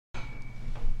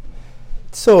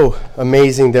It's so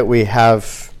amazing that we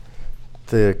have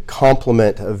the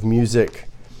complement of music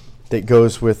that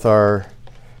goes with our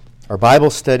Bible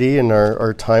study and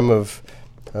our time of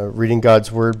reading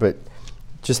God's Word, but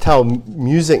just how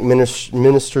music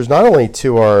ministers not only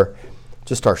to our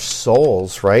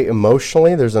souls, right?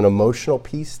 Emotionally, there's an emotional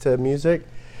piece to music,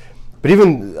 but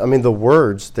even, the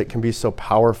words that can be so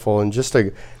powerful, and just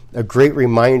a great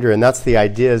reminder, and that's the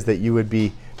idea, is that you would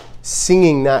be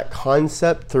singing that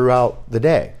concept throughout the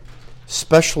day,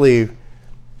 especially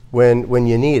when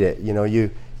you need it. You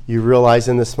realize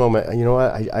in this moment,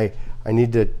 I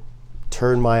need to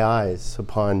turn my eyes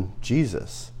upon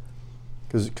Jesus,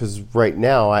 because right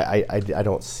now I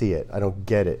don't see it, I don't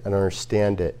get it, I don't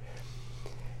understand it.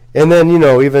 And then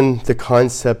even the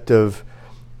concept of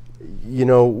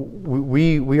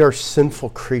we are sinful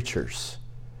creatures.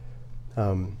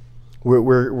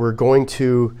 We're going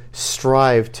to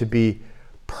strive to be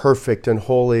perfect and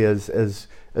holy as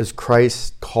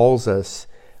Christ calls us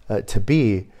to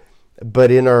be, but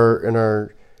in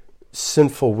our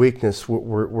sinful weakness,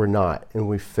 we're not, and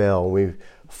we fail. We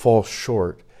fall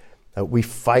short. We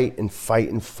fight and fight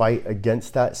and fight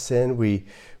against that sin.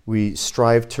 We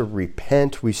strive to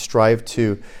repent. We strive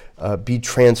to be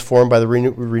transformed by the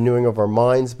renewing of our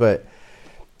minds. But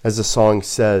as the song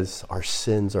says, our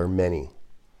sins are many.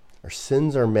 Our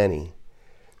sins are many,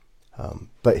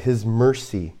 but His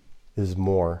mercy is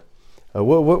more.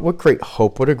 What great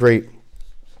hope! What a great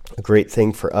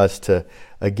thing for us to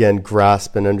again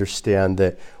grasp and understand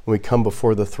that when we come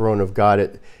before the throne of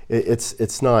God,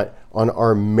 it's not on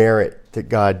our merit that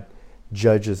God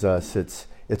judges us.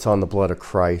 It's on the blood of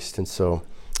Christ, and so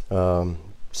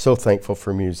thankful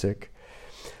for music.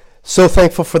 So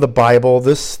thankful for the Bible.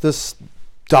 This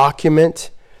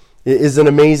document is an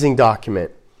amazing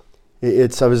document.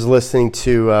 I was listening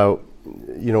to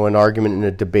an argument and a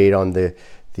debate on the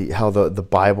how the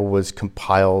Bible was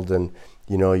compiled, and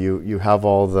you have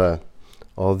all the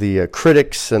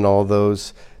critics and all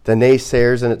those the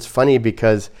naysayers, and it's funny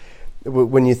because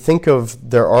when you think of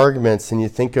their arguments and you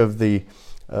think of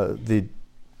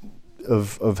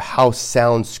of how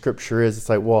sound Scripture is, it's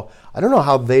like, well, I don't know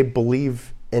how they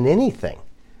believe in anything.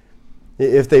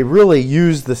 If they really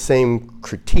use the same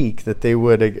critique that they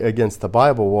would against the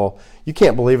Bible, well, you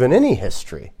can't believe in any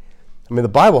history. The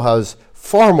Bible has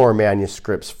far more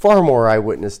manuscripts, far more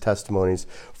eyewitness testimonies,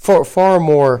 far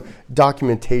more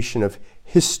documentation of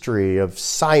history, of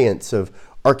science, of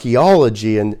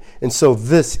archaeology, and so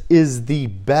this is the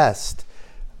best,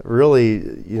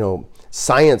 really,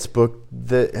 science book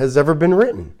that has ever been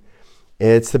written.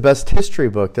 It's the best history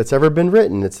book that's ever been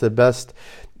written. It's the best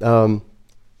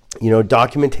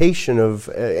documentation of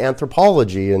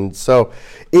anthropology, and so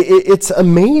it's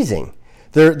amazing.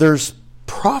 There's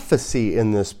prophecy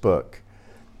in this book.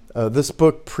 This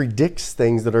book predicts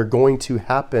things that are going to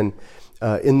happen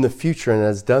in the future, and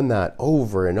has done that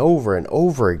over and over and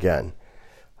over again.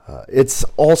 It's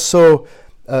also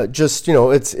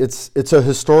it's a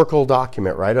historical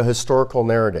document, right? A historical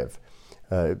narrative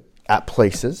at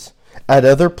places. At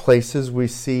other places, we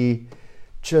see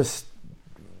just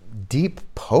deep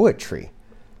poetry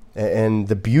and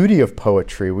the beauty of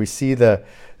poetry. We see the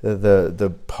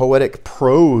poetic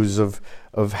prose of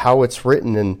how it's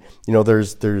written, and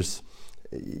there's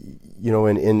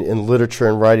in literature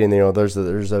and writing, there's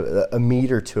a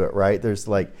meter to it, right? There's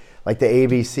like the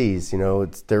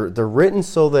ABCs, they're written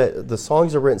so that the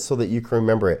songs are written so that you can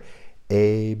remember it.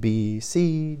 A, B,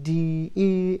 C, D,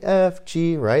 E, F,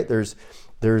 G, right? There's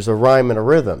a rhyme and a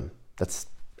rhythm. That's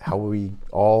how we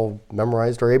all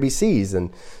memorized our ABCs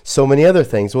and so many other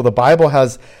things. Well, the Bible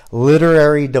has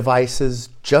literary devices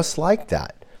just like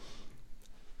that,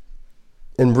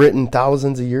 and written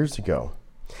thousands of years ago.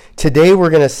 Today we're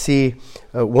going to see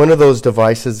one of those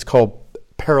devices called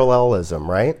parallelism,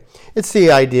 right? It's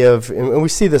the idea of, and we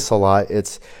see this a lot,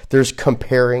 there's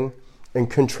comparing and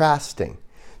contrasting.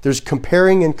 There's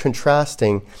comparing and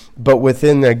contrasting, but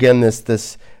within, again,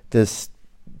 this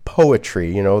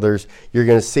poetry, you're going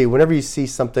to see, whenever you see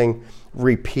something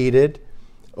repeated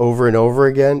over and over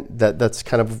again, that's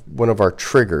kind of one of our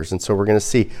triggers. And so we're going to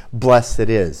see, blessed it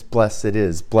is, blessed it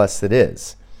is, blessed it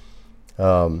is.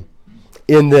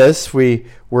 In this, we're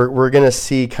going to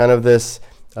see kind of this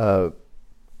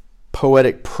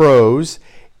poetic prose,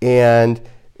 and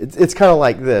it's kind of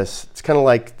like this. It's kind of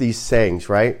like these sayings,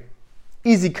 right?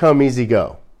 Easy come, easy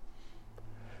go.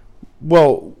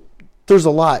 Well, there's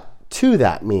a lot to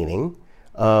that meaning,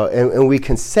 and we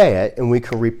can say it and we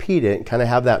can repeat it and kind of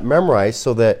have that memorized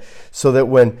so that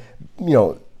when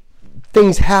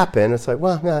things happen, it's like,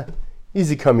 well,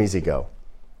 easy come, easy go,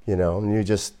 and you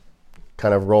just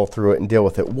kind of roll through it and deal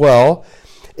with it. Well,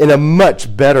 in a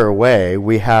much better way,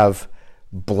 we have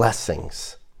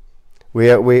blessings.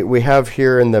 We have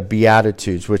here in the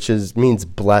Beatitudes, which means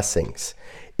blessings.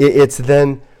 It's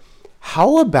then,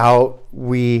 how about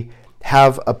we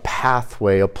have a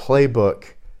pathway, a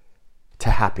playbook to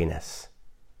happiness,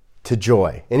 to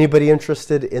joy? Anybody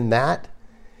interested in that?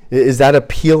 Is that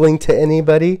appealing to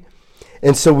anybody?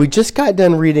 And so we just got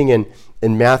done reading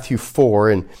in Matthew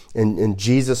 4, and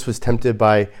Jesus was tempted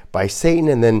by Satan,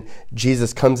 and then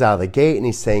Jesus comes out of the gate, and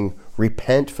he's saying,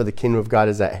 repent, for the kingdom of God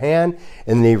is at hand.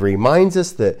 And then he reminds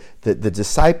us that the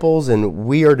disciples and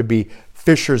we are to be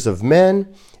fishers of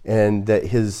men, and that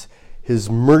his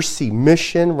mercy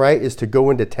mission, right, is to go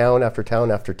into town after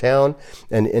town after town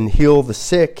and heal the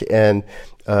sick and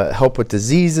help with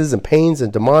diseases and pains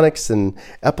and demonics and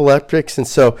epileptics. And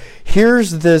so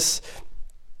here's this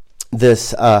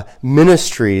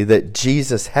ministry that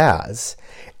Jesus has,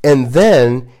 and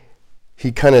then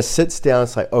he kind of sits down and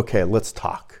it's like, okay, let's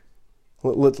talk.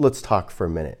 Let's talk for a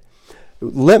minute.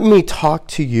 Let me talk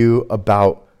to you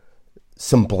about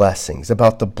some blessings,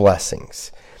 about the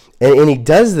blessings. And he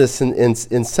does this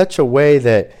in such a way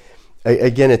that,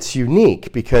 again, it's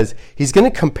unique because he's going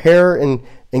to compare and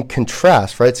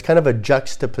contrast, right? It's kind of a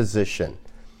juxtaposition.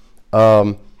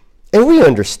 And we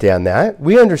understand that.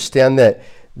 We understand that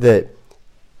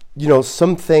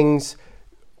some things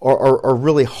are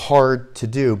really hard to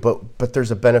do, but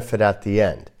there's a benefit at the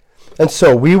end. And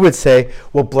so we would say,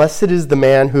 well, blessed is the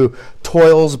man who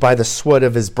toils by the sweat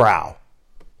of his brow,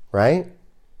 right?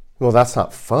 Well, that's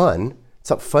not fun. It's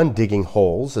not fun digging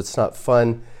holes. It's not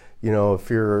fun, if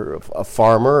you're a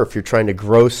farmer, if you're trying to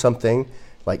grow something,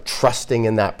 like trusting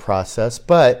in that process.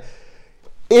 But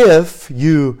if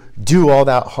you do all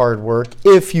that hard work,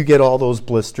 if you get all those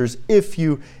blisters, if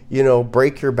you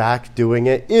break your back doing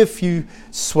it, if you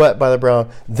sweat by the brow,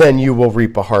 then you will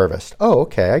reap a harvest. Oh,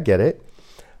 okay, I get it.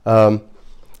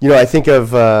 I think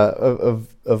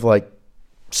of like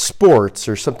sports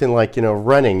or something like,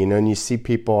 running, and you see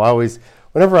people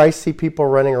whenever I see people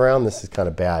running around, this is kind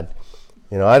of bad.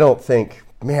 I don't think,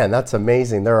 man, that's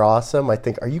amazing. They're awesome. I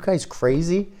think, are you guys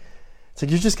crazy? It's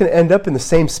like, you're just going to end up in the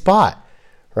same spot,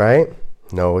 right?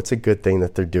 No, it's a good thing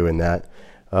that they're doing that.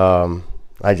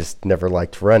 I just never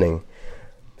liked running.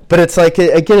 But it's like,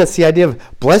 again, it's the idea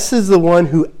of blessed is the one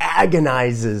who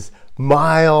agonizes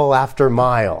mile after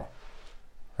mile,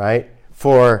 right?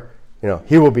 For,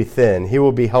 he will be thin, he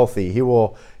will be healthy, he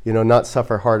will, not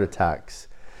suffer heart attacks.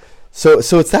 So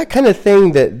it's that kind of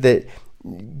thing that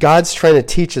God's trying to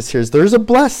teach us here. Is there's a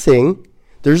blessing,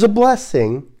 but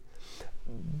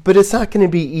it's not going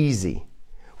to be easy.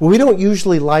 Well, we don't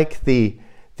usually like the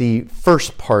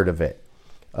first part of it.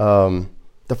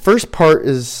 The first part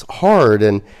is hard,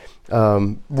 and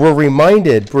we're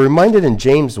reminded in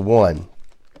James 1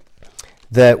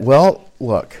 that, well,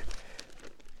 look,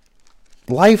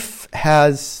 life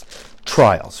has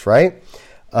trials, right?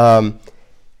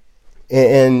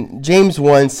 And James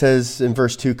 1 says in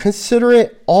verse 2, consider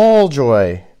it all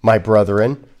joy, my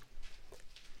brethren,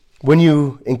 when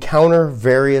you encounter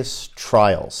various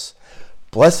trials.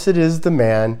 Blessed is the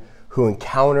man who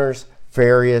encounters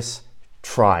various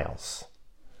trials.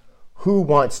 Who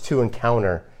wants to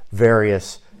encounter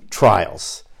various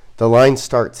trials? The line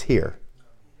starts here.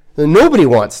 Nobody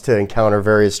wants to encounter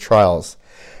various trials.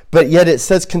 But yet it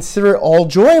says, consider it all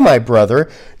joy, my brother,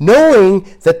 knowing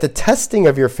that the testing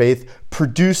of your faith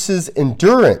produces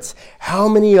endurance. How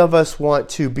many of us want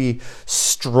to be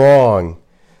strong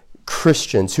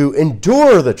Christians who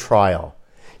endure the trial?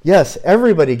 Yes,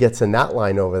 everybody gets in that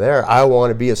line over there. I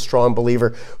want to be a strong believer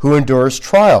who endures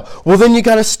trial. Well, then you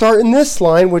got to start in this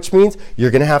line, which means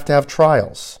you're going to have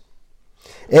trials.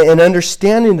 And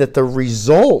understanding that the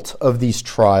result of these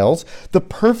trials, the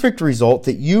perfect result,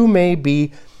 that you may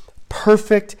be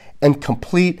perfect and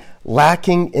complete,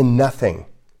 lacking in nothing.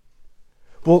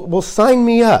 Well, sign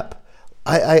me up.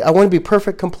 I want to be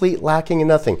perfect, complete, lacking in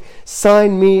nothing.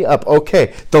 Sign me up.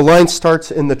 Okay, the line starts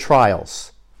in the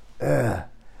trials.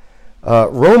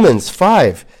 Romans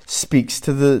 5 speaks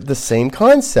to the same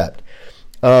concept.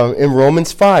 In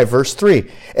Romans 5, verse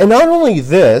 3. And not only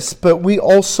this, but we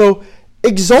also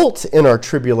exult in our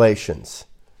tribulations.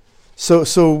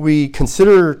 So we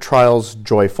consider trials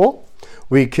joyful.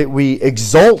 We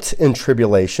exult in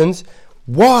tribulations.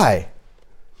 Why?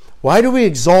 Why do we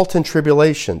exult in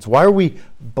tribulations? Why are we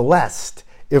blessed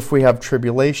if we have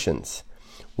tribulations?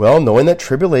 Well, knowing that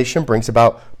tribulation brings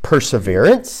about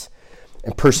perseverance,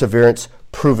 and perseverance,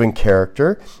 proven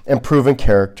character, and proven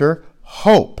character,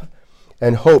 hope.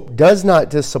 And hope does not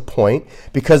disappoint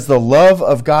because the love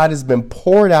of God has been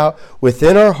poured out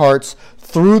within our hearts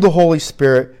through the Holy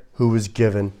Spirit who was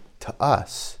given to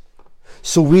us.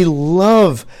 So we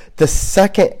love the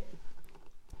second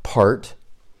part.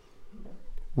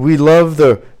 We love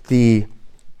the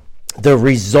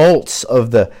results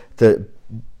of the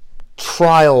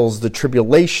trials, the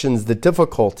tribulations, the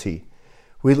difficulty.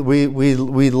 We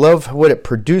love what it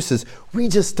produces. We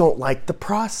just don't like the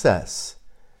process.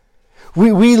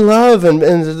 We love, and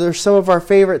there's some of our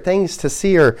favorite things to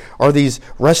see are these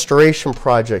restoration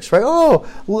projects, right? Oh,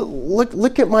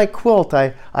 look at my quilt.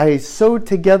 I sewed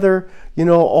together,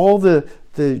 all the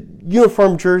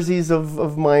uniform jerseys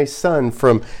of my son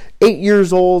from 8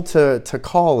 years old to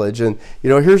college. And,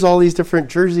 here's all these different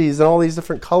jerseys and all these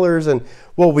different colors. And,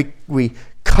 well, we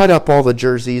cut up all the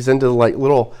jerseys into like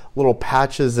little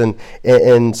patches and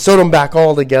sewed them back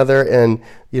all together. And,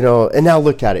 and now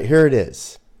look at it. Here it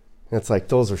is. And it's like,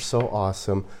 those are so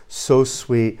awesome, so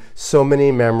sweet, so many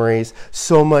memories,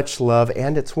 so much love,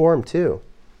 and it's warm too.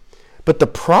 But the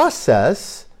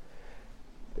process,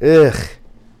 how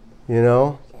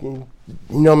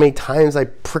many times I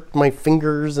pricked my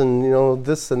fingers and,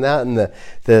 this and that, and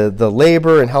the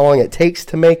labor and how long it takes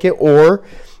to make it. Or,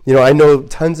 I know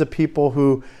tons of people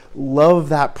who love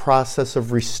that process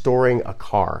of restoring a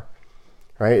car,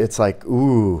 right? It's like,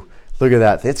 ooh, look at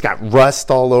that. It's got rust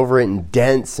all over it and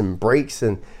dents and breaks,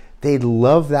 and they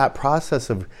love that process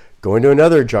of going to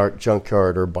another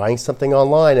junkyard or buying something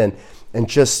online and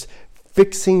just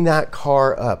fixing that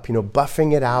car up,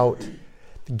 buffing it out,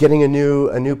 getting a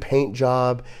new paint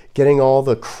job, getting all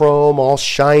the chrome all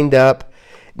shined up.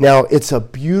 Now, it's a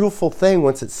beautiful thing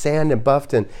once it's sanded and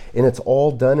buffed and it's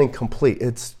all done and complete.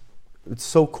 It's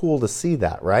so cool to see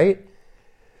that, right?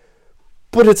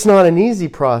 But it's not an easy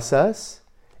process.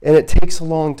 And it takes a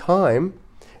long time,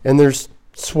 and there's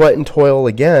sweat and toil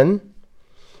again.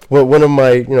 Well, one of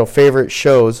my favorite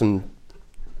shows, and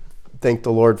thank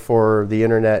the Lord for the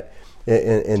internet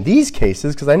in these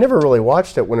cases, because I never really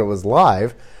watched it when it was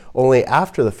live, only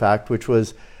after the fact, which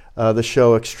was the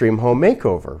show Extreme Home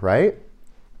Makeover, right?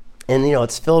 And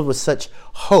it's filled with such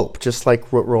hope, just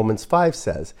like what Romans 5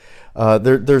 says.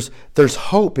 There's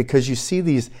hope because you see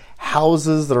these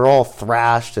houses that are all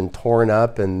thrashed and torn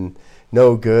up and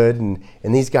no good, and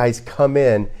these guys come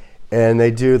in and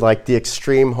they do like the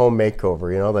extreme home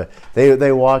makeover.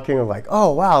 They walk in and like,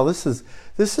 oh wow, this is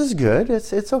good.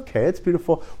 It's okay. It's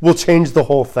beautiful. We'll change the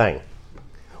whole thing.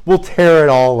 We'll tear it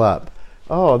all up.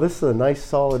 Oh, this is a nice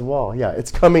solid wall. Yeah, it's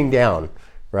coming down,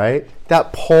 right?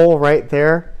 That pole right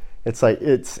there. It's like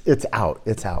it's out.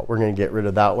 It's out. We're going to get rid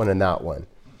of that one and that one.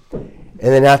 And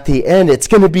then at the end, it's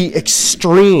going to be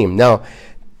extreme. Now,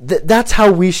 that's how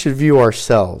we should view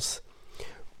ourselves.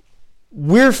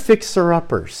 We're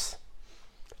fixer-uppers.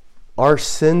 Our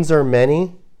sins are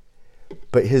many,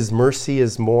 but His mercy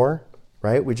is more,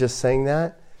 right? We just sang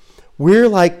that. We're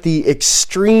like the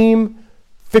extreme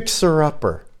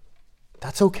fixer-upper.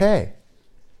 That's okay.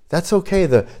 That's okay.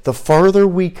 The farther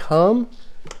we come,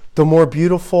 the more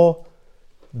beautiful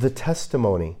the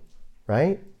testimony,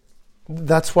 right?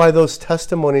 That's why those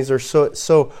testimonies are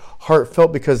so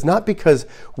heartfelt, because not because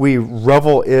we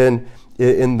revel in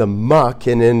the muck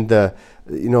and in the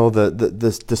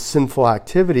sinful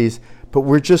activities, but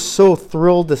we're just so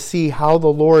thrilled to see how the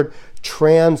Lord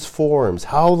transforms,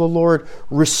 how the Lord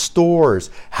restores,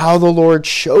 how the Lord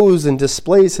shows and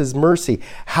displays His mercy,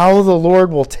 how the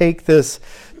Lord will take this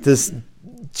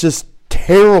just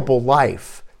terrible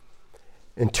life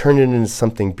and turn it into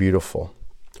something beautiful.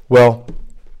 Well,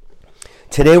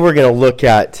 today we're going to look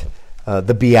at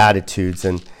the Beatitudes,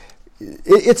 and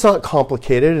it's not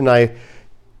complicated, and I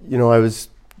was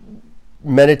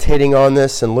meditating on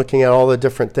this and looking at all the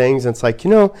different things, and it's like,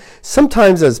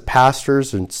 sometimes as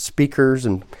pastors and speakers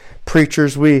and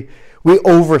preachers, we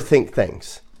overthink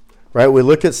things, right? We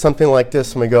look at something like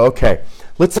this and we go, okay,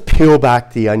 let's peel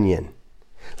back the onion.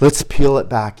 Let's peel it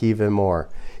back even more,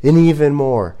 and even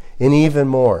more, and even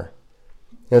more.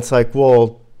 And it's like,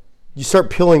 well, you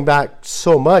start peeling back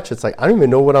so much, it's like, I don't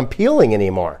even know what I'm peeling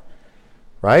anymore,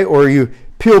 right? Or you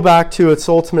peel back to its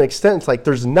ultimate extent, it's like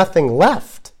there's nothing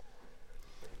left.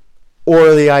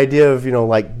 Or the idea of,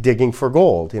 like digging for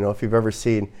gold. If you've ever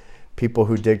seen people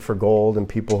who dig for gold and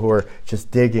people who are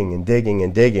just digging and digging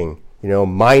and digging,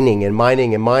 mining and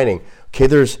mining and mining. Okay,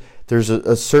 there's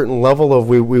a certain level of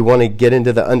we want to get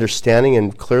into the understanding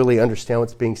and clearly understand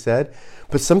what's being said.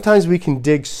 But sometimes we can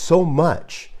dig so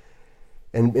much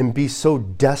and be so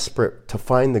desperate to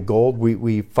find the gold,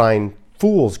 we find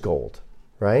fool's gold,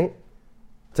 right?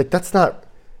 It's like that's not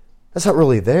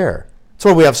really there. That's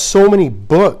why we have so many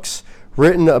books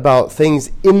written about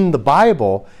things in the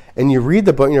Bible, and you read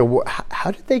the book, how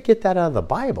did they get that out of the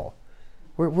Bible?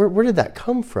 Where did that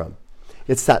come from?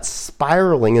 It's that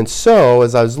spiraling. And so,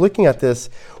 as I was looking at this,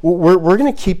 we're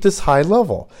going to keep this high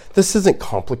level. This isn't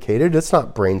complicated. It's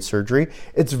not brain surgery.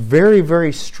 It's very,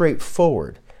 very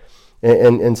straightforward.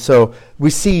 And so we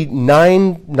see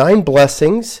nine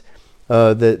blessings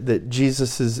that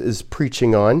Jesus is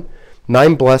preaching on.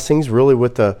 9 blessings, really,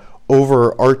 with the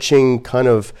overarching kind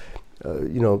of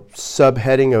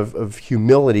subheading of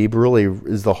humility, but really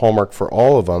is the hallmark for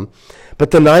all of them.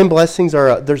 But the 9 blessings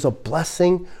are, there's a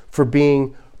blessing for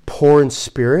being poor in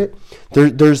spirit.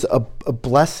 There's a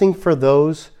blessing for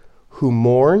those who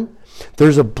mourn.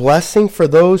 There's a blessing for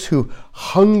those who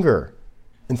hunger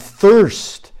and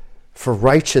thirst for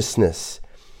righteousness.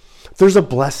 There's a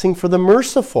blessing for the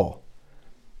merciful.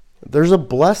 There's a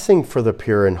blessing for the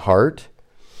pure in heart.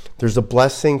 There's a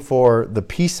blessing for the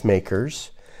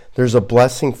peacemakers. There's a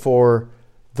blessing for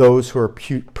those who are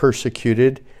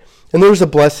persecuted. And there's a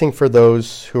blessing for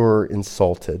those who are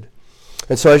insulted.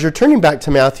 And so as you're turning back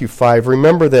to Matthew 5,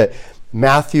 remember that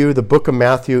Matthew, the book of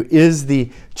Matthew, is the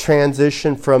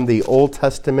transition from the Old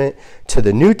Testament to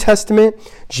the New Testament.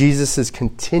 Jesus is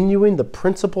continuing the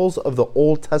principles of the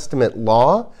Old Testament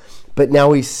law, but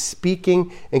now he's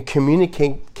speaking and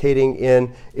communicating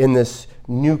in this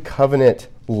new covenant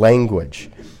language.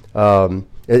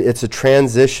 It's a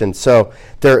transition. So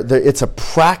it's a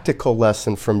practical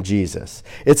lesson from Jesus.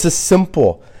 It's a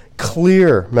simple,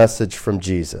 clear message from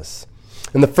Jesus.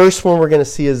 And the first one we're going to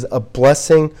see is a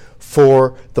blessing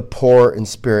for the poor in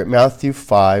spirit. Matthew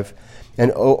 5.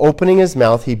 And opening his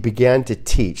mouth, he began to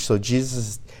teach. So Jesus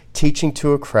is teaching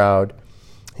to a crowd.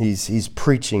 He's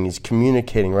preaching. He's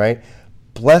communicating, right?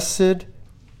 Blessed,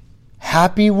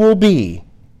 happy will be.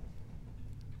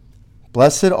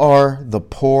 Blessed are the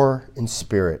poor in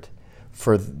spirit,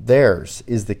 for theirs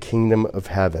is the kingdom of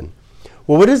heaven.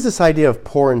 Well, what is this idea of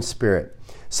poor in spirit?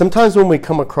 Sometimes when we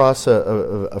come across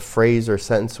a phrase or a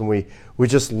sentence and we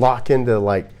just lock into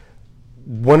like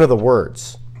one of the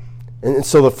words. And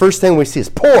so the first thing we see is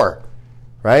poor,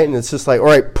 right? And it's just like, all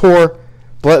right, poor,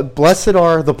 blessed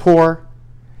are the poor.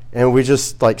 And we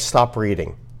just like stop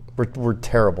reading. We're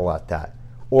terrible at that.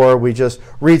 Or we just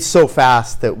read so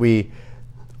fast that we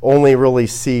only really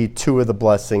see 2 of the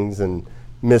blessings and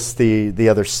miss the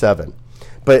other 7.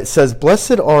 But it says,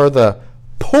 blessed are the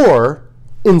poor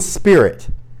in spirit.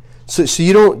 So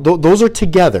you don't, those are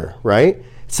together, right?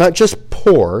 It's not just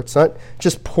poor. It's not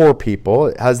just poor people.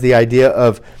 It has the idea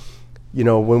of,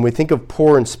 when we think of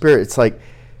poor in spirit, it's like,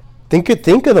 think of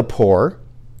the poor,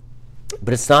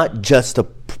 but it's not just a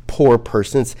poor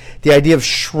person. It's the idea of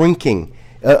shrinking,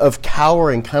 of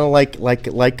cowering, kind of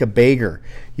like a beggar,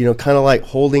 kind of like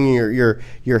holding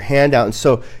your hand out. And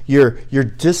so your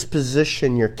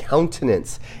disposition, your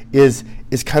countenance is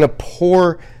kind of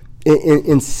poor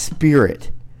in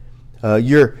spirit. But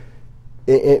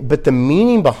the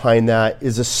meaning behind that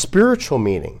is a spiritual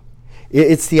meaning.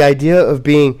 It's the idea of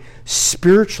being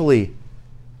spiritually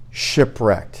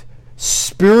shipwrecked,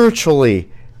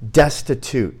 spiritually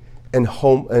destitute and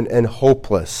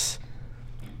hopeless.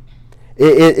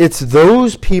 It's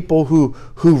those people who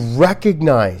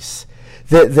recognize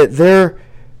that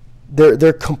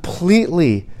they're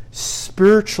completely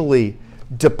spiritually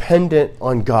dependent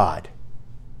on God.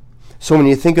 So when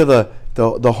you think of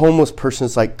the homeless person,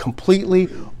 it's like completely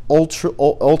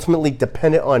ultimately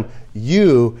dependent on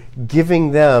you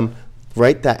giving them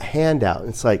that handout.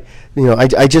 It's like,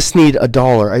 I just need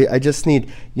 $1. I just need,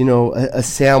 a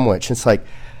sandwich. It's like,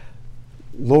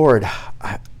 Lord,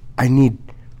 I need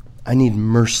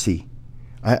mercy.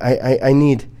 I'm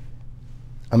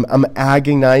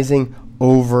agonizing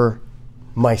over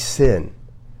my sin.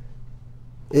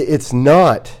 It's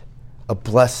not a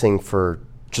blessing for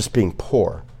just being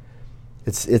poor.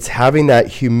 It's having that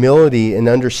humility and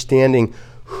understanding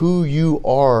who you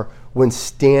are when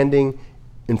standing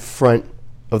in front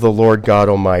of the Lord God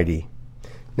Almighty.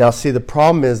 Now, see, the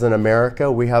problem is in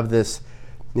America, we have this,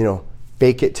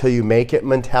 fake it till you make it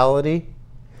mentality.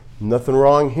 Nothing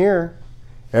wrong here.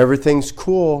 Everything's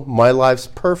cool. My life's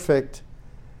perfect.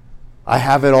 I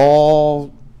have it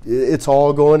all. It's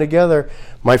all going together.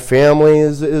 My family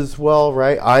is well,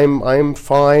 right? I'm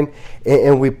fine.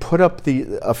 And we put up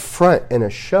a front and a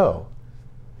show.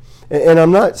 And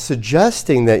I'm not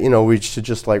suggesting that, we should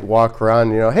just like walk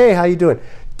around, hey, how you doing?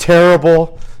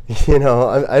 Terrible.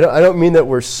 I don't mean that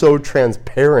we're so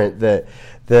transparent that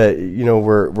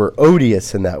we're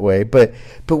odious in that way, but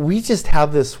we just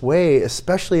have this way,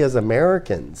 especially as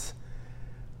Americans,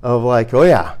 of like, oh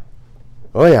yeah,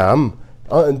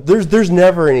 there's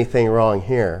never anything wrong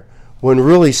here, when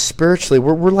really spiritually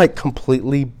we're like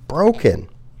completely broken.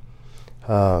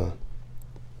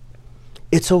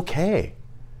 It's okay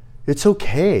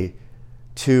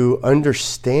to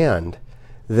understand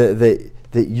that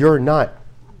you're not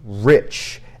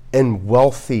rich and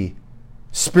wealthy,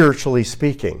 spiritually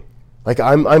speaking. Like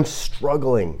I'm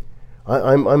struggling.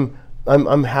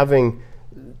 I'm having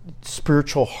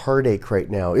spiritual heartache right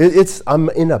now. I'm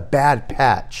in a bad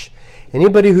patch.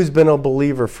 Anybody who's been a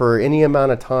believer for any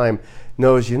amount of time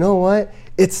knows, you know what?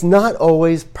 It's not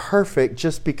always perfect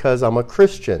just because I'm a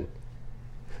Christian.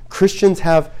 Christians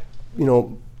have,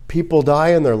 people die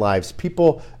in their lives.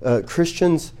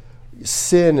 Christians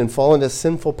sin and fall into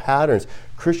sinful patterns.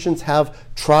 Christians have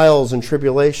trials and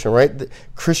tribulation, right?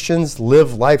 Christians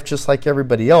live life just like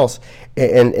everybody else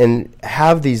and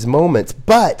have these moments.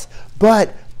 But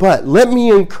let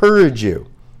me encourage you,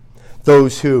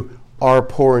 those who are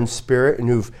poor in spirit and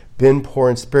who've been poor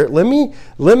in spirit. Let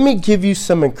me give you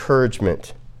some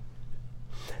encouragement.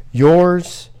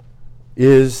 Yours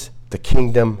is the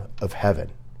kingdom of heaven.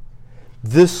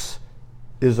 This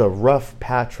is a rough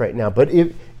patch right now, but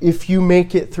if you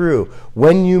make it through,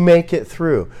 when you make it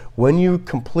through, when you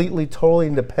completely, totally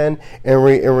depend and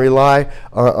rely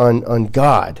on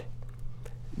God,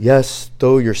 yes,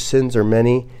 though your sins are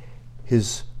many,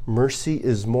 His mercy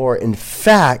is more. In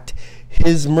fact,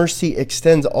 His mercy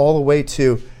extends all the way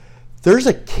to, there's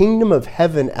a kingdom of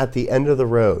heaven at the end of the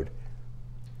road.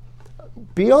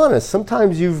 Be honest,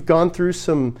 sometimes you've gone through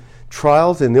some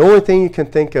trials and the only thing you can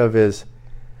think of is,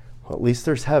 well, at least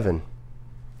there's heaven.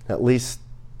 At least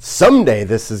someday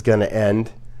this is going to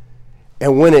end.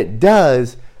 And when it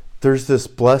does, there's this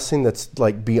blessing that's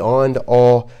like beyond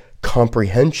all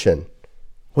comprehension.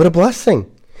 What a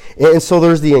blessing. And so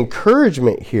there's the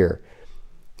encouragement here.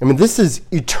 I mean, this is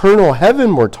eternal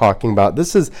heaven we're talking about.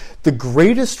 This is the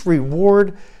greatest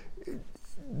reward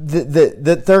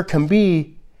that there can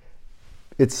be.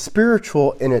 It's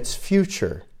spiritual and it's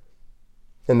future.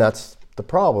 And that's the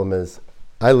problem is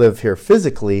I live here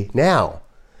physically now.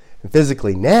 And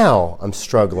physically now I'm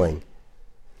struggling.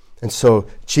 And so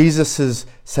Jesus is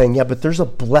saying, yeah, but there's a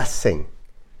blessing.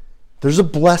 There's a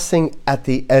blessing at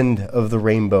the end of the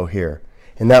rainbow here.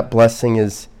 And that blessing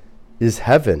is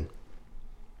heaven.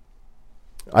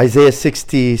 Isaiah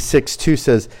 66:2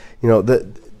 says,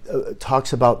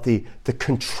 talks about the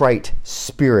contrite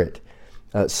spirit.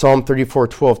 Psalm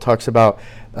 34:12 talks about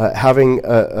having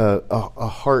a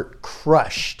heart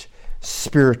crushed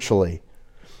spiritually.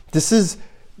 This is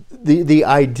the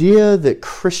idea that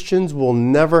Christians will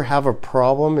never have a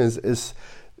problem is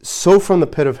so from the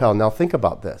pit of hell. Now think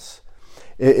about this.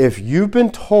 If you've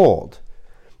been told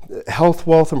health,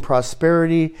 wealth, and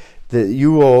prosperity, that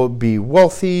you will be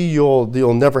wealthy,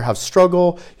 you'll never have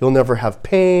struggle, you'll never have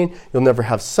pain, you'll never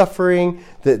have suffering,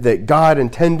 that God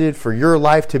intended for your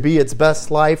life to be its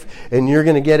best life, and you're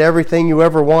going to get everything you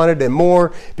ever wanted and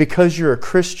more because you're a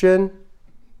Christian.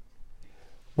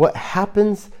 What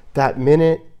happens that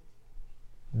minute?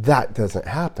 That doesn't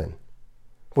happen.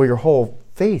 Well, your whole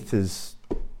faith is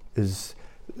it's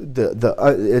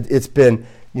been,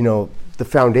 the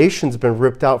foundation's been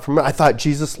ripped out from it. I thought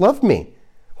Jesus loved me.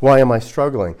 Why am I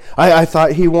struggling? I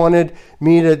thought He wanted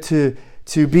me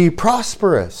to be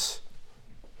prosperous.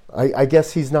 I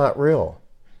guess He's not real.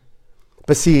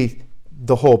 But see,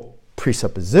 the whole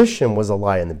presupposition was a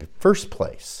lie in the first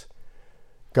place.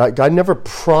 God never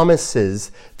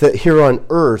promises that here on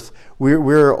earth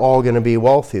we're all going to be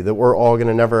wealthy, that we're all going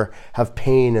to never have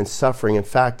pain and suffering. In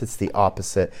fact, it's the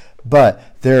opposite.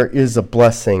 But there is a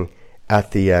blessing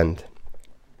at the end.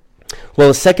 Well,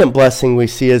 the second blessing we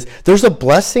see is there's a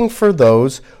blessing for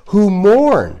those who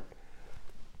mourn.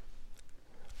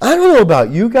 I don't know about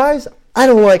you guys. I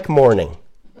don't like mourning.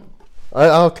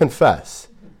 I'll confess.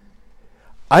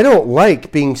 I don't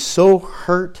like being so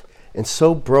hurt and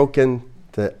so broken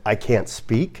that I can't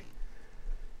speak,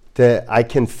 that I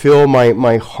can feel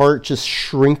my heart just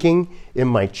shrinking in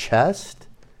my chest.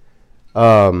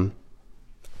 I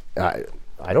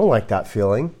don't like that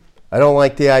feeling. I don't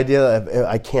like the idea of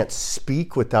I can't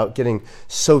speak without getting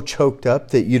so choked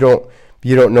up that you don't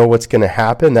know what's going to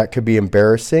happen. That could be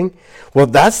embarrassing. Well,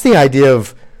 that's the idea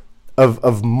of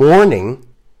mourning,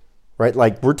 right?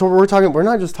 Like we're talking. We're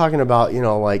not just talking about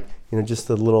just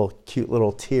a little cute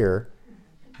little tear.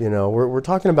 We're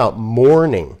talking about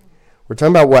mourning. We're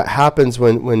talking about what happens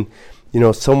when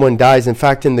someone dies. In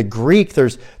fact, in the Greek,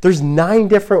 there's 9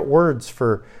 different words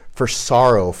for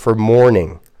sorrow, for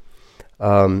mourning.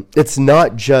 It's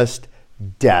not just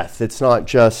death. It's not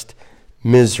just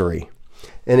misery.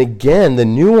 And again, the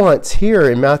nuance here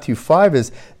in Matthew 5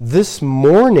 is this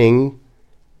mourning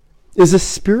is a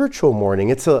spiritual mourning.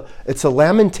 It's a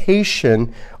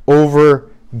lamentation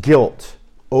over guilt,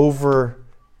 over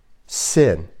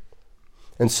sin.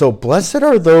 And so blessed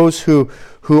are those who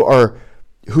are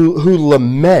who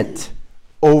lament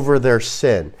over their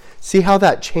sin. See how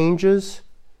that changes?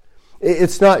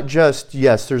 It's not just,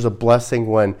 yes, there's a blessing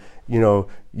when,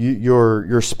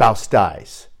 your spouse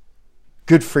dies.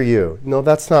 Good for you. No,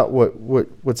 that's not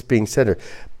what's being said here.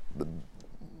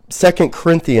 2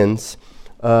 Corinthians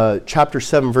chapter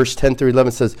 7, verse 10 through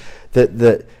 11 says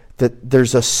that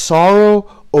there's a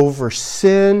sorrow over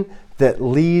sin that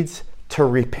leads to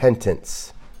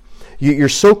repentance. You're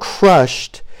so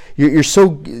crushed, you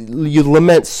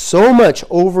lament so much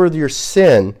over your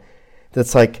sin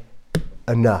that's like,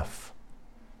 enough.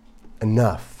 I'm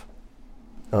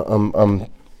going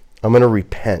to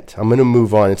repent. I'm going to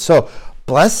move on. And so,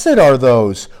 blessed are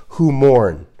those who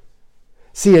mourn.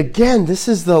 See, again, this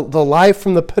is the lie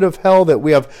from the pit of hell that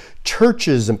we have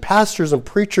churches and pastors and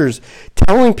preachers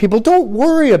telling people, don't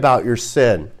worry about your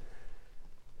sin.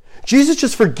 Jesus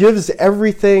just forgives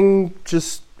everything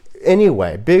just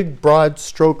anyway. Big, broad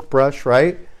stroke brush,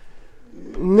 right?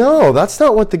 No, that's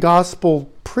not what the gospel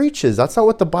preaches. That's not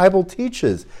what the Bible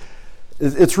teaches.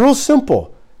 It's real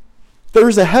simple.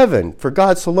 There's a heaven. For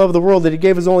God so loved the world that he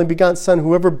gave his only begotten Son.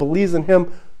 Whoever believes in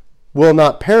him will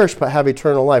not perish but have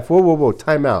eternal life. Whoa,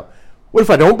 time out. What if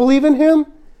I don't believe in him?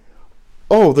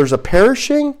 Oh, there's a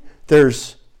perishing?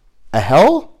 There's a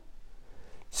hell?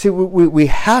 See, we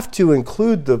have to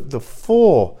include the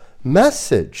full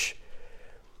message.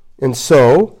 And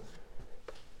so,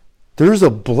 there's a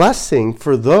blessing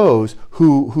for those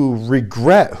who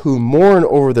regret, who mourn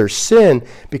over their sin,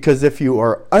 because if you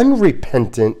are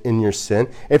unrepentant in your sin,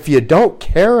 if you don't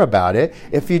care about it,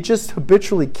 if you just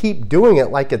habitually keep doing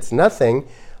it like it's nothing,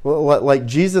 like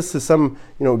Jesus is some,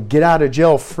 get out of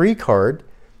jail free card.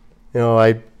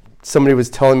 Somebody was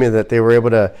telling me that they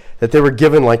were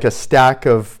given like a stack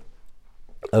of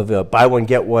buy one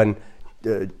get one,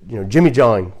 Jimmy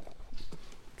John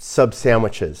sub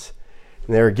sandwiches.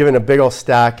 And they were given a big old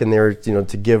stack, and they were,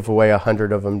 to give away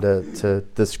 100 of them to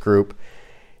this group.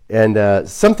 And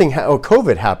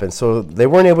COVID happened, so they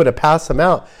weren't able to pass them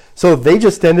out. So they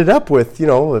just ended up with,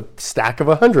 a stack of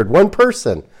 100, one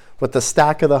person with the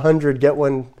stack of the 100, get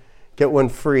one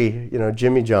free,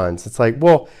 Jimmy John's. It's like,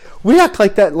 well, we act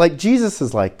like that, like Jesus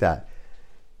is like that.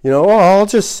 I'll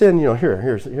just send,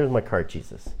 here's my card,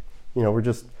 Jesus. We're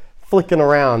just flicking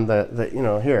around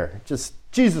here, just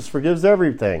Jesus forgives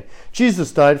everything.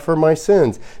 Jesus died for my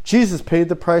sins. Jesus paid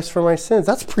the price for my sins.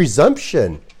 That's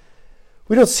presumption.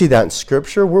 We don't see that in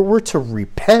Scripture. We're to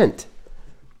repent.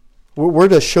 We're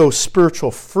to show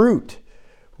spiritual fruit.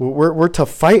 We're to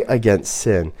fight against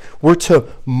sin. We're to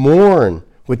mourn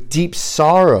with deep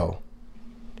sorrow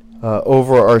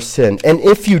over our sin. And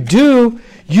if you do,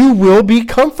 you will be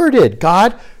comforted.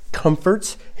 God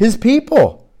comforts his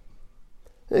people.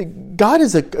 God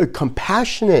is a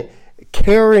compassionate,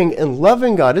 caring and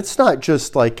loving God. It's not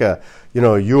just like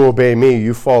you obey me,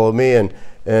 you follow me, and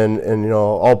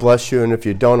I'll bless you, and if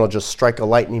you don't, I'll just strike a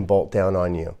lightning bolt down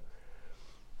on you.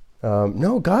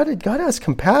 No, God has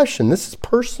compassion. This is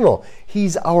personal.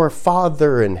 He's our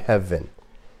Father in heaven.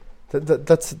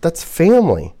 That's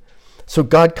family. So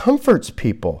God comforts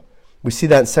people. We see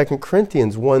that in 2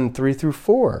 Corinthians 1, 3 through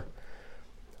 4.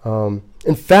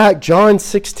 In fact, John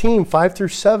 16, 5 through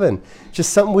 7,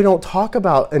 just something we don't talk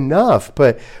about enough.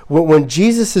 But when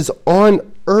Jesus is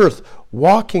on earth,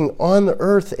 walking on the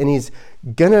earth, and he's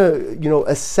going to,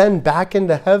 ascend back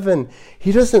into heaven,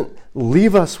 he doesn't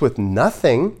leave us with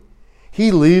nothing.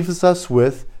 He leaves us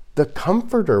with the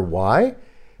Comforter. Why?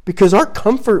 Because our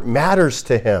comfort matters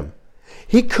to him.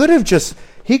 He could have just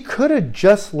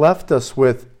left us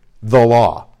with the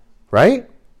law, right?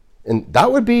 And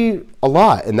that would be a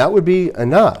lot, and that would be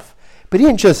enough. But he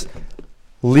didn't just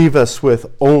leave us with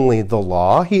only the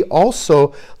law. He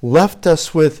also left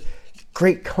us with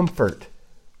great comfort,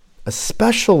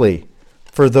 especially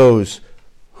for those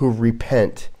who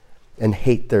repent and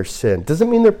hate their sin. Doesn't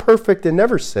mean they're perfect and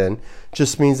never sin,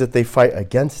 just means that they fight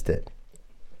against it.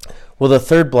 Well, the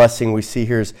third blessing we see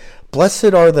here is,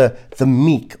 blessed are the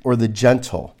meek or the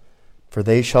gentle, for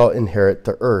they shall inherit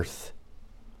the earth.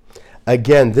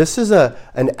 Again, this is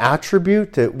an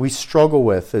attribute that we struggle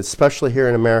with, especially here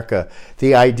in America,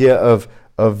 the idea of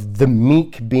the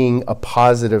meek being a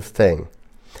positive thing.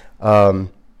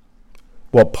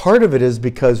 Well, part of it is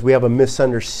because we have a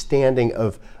misunderstanding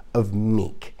of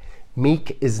meek.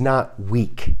 Meek is not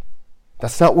weak.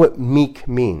 That's not what meek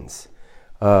means.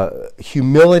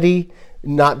 Humility,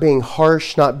 not being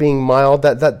harsh, not being mild,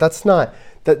 that's not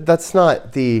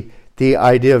the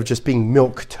idea of just being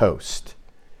milquetoast.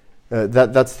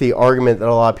 That's the argument that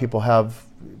a lot of people have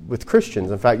with Christians.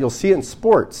 In fact, you'll see it in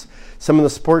sports. Some of the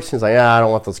sports teams are like, I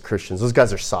don't want those Christians. Those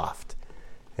guys are soft.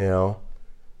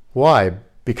 Why?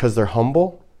 Because they're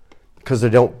humble? Because they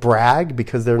don't brag?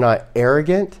 Because they're not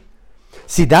arrogant?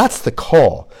 See, that's the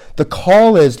call. The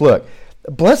call is, look,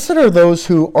 blessed are those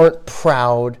who aren't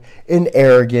proud and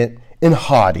arrogant and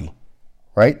haughty,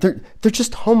 right? They're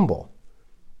just humble.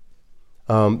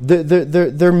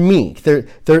 They're meek.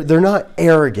 They're not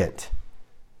arrogant.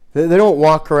 They don't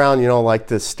walk around, like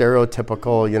the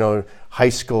stereotypical, high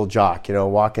school jock,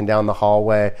 walking down the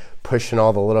hallway, pushing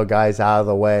all the little guys out of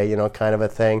the way, kind of a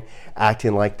thing,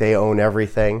 acting like they own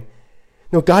everything.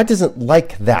 No, God doesn't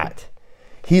like that.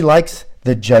 He likes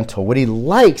the gentle. What he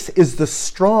likes is the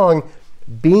strong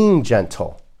being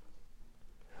gentle.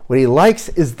 What he likes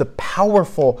is the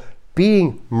powerful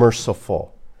being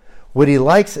merciful. What he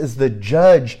likes is the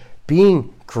judge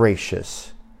being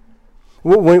gracious.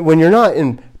 When you're not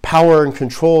in power and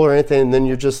control or anything, and then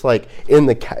you're just like in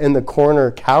the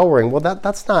corner cowering, well,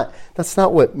 that's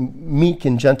not what meek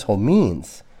and gentle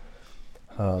means.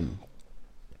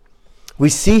 We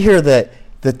see here that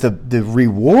the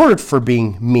reward for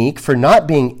being meek, for not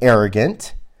being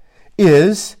arrogant,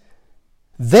 is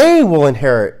they will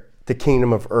inherit the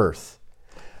kingdom of earth.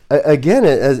 Again,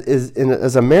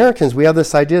 as Americans, we have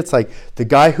this idea. It's like the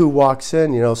guy who walks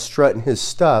in, strutting his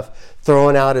stuff,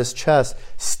 throwing out his chest,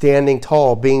 standing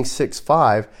tall, being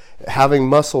 6'5", having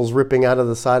muscles ripping out of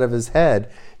the side of his head.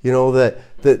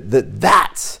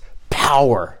 That's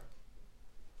power.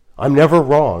 I'm never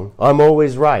wrong. I'm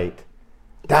always right.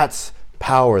 That's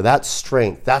power. That's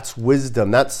strength. That's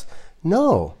wisdom.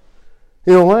 No.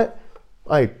 You know what?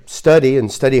 I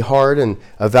study hard and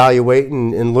evaluate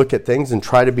and look at things and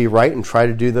try to be right and try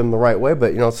to do them the right way.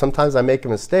 But, sometimes I make a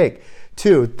mistake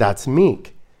too. That's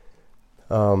meek.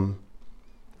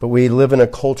 But we live in a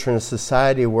culture and a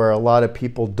society where a lot of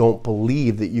people don't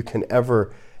believe that you can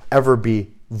ever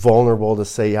be vulnerable to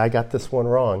say, yeah, I got this one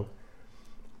wrong.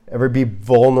 Ever be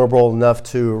vulnerable enough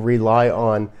to rely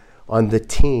on the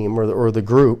team or the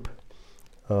group.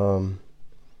 And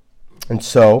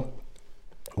so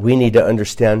we need to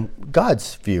understand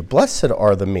God's view. Blessed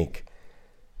are the meek.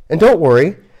 And don't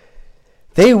worry,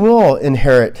 they will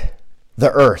inherit the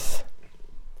earth.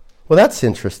 Well, that's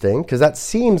interesting, because that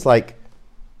seems like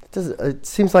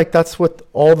that's what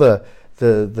all the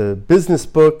business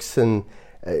books and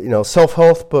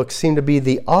self-help books seem to be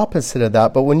the opposite of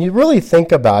that. But when you really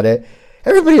think about it,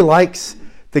 everybody likes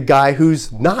the guy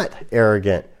who's not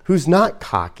arrogant, who's not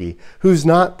cocky, who's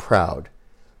not proud.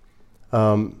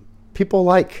 People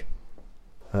like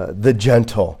the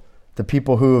gentle, the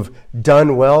people who have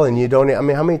done well, and you don't. I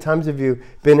mean, how many times have you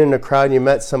been in a crowd and you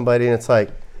met somebody and it's like,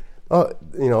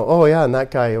 oh yeah, and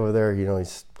that guy over there,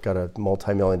 he's got a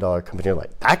multi-million-dollar company. You're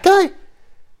like, that guy,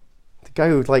 the guy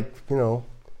who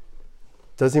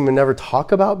doesn't even never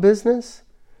talk about business.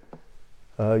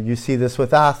 You see this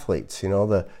with athletes.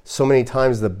 So many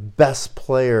times the best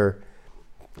player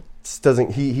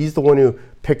doesn't. He's the one who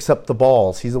picks up the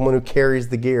balls. He's the one who carries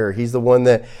the gear. He's the one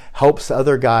that helps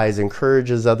other guys,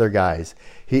 encourages other guys.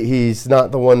 He's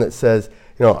not the one that says,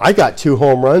 I got 2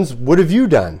 home runs. What have you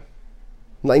done?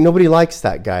 Like, nobody likes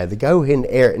that guy. The guy who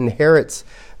inherits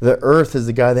the earth is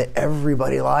the guy that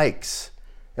everybody likes.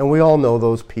 And we all know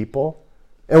those people.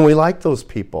 And we like those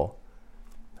people.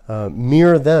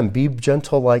 Mirror them. Be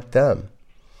gentle like them.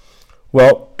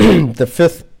 Well, the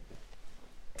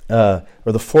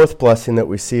fourth blessing that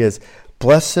we see is,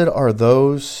 blessed are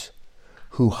those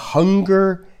who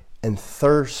hunger and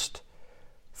thirst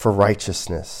for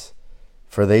righteousness,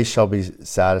 for they shall be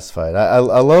satisfied. I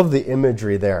love the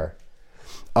imagery there.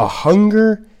 A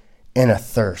hunger and a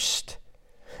thirst.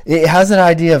 It has an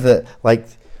idea of that, like,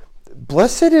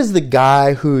 blessed is the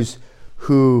guy who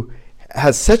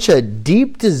has such a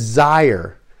deep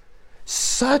desire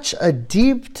that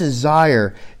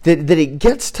it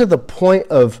gets to the point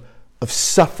of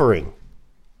suffering.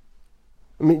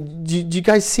 I mean, do you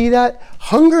guys see that?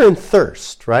 Hunger and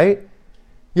thirst, right?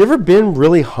 You ever been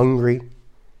really hungry?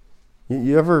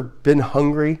 You ever been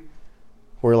hungry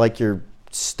where like your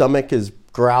stomach is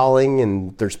growling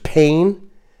and there's pain?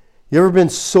 You ever been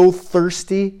so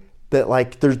thirsty that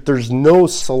like there's no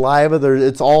saliva,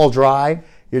 it's all dry?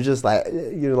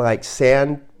 You're like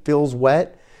sand feels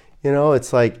wet.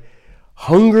 It's like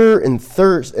hunger and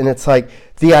thirst, and it's like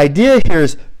the idea here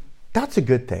is that's a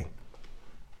good thing.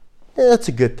 Yeah, that's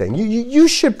a good thing. You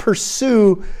should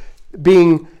pursue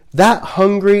being that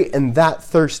hungry and that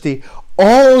thirsty,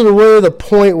 all the way to the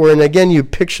point where, and again, you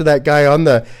picture that guy on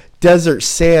the desert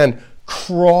sand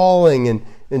crawling and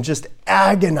just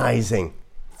agonizing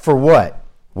for what?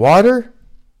 Water?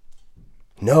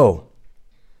 No.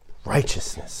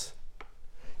 Righteousness.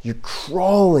 You're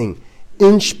crawling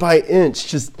inch by inch,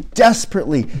 just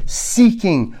desperately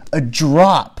seeking a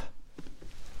drop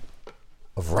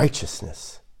of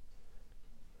righteousness.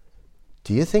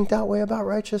 Do you think that way about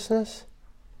righteousness?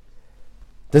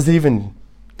 Does it even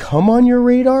come on your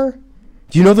radar?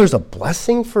 Do you know there's a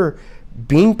blessing for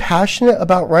being passionate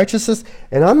about righteousness?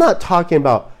 And I'm not talking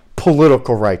about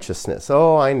political righteousness.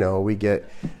 Oh, I know, we get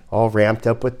all ramped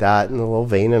up with that and the little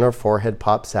vein in our forehead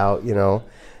pops out,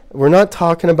 We're not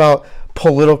talking about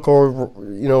political,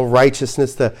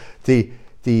 righteousness,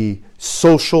 the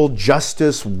social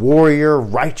justice warrior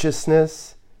righteousness.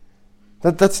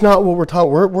 That's not what we're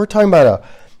talking. We're talking about a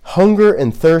hunger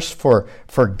and thirst for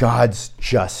God's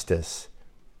justice,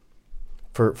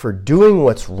 for doing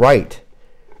what's right,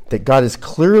 that God has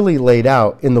clearly laid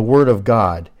out in the Word of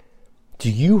God. Do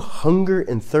you hunger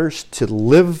and thirst to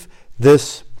live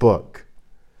this book?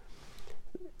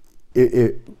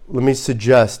 Let me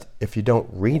suggest, if you don't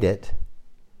read it,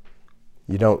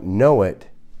 you don't know it,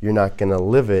 you're not going to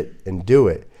live it and do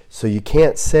it. So you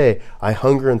can't say, I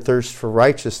hunger and thirst for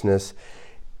righteousness,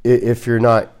 if you're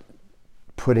not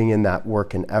putting in that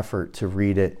work and effort to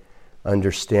read it,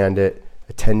 understand it,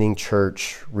 attending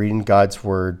church, reading God's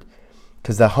Word.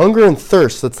 Because the hunger and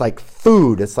thirst, it's like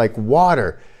food, it's like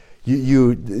water.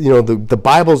 The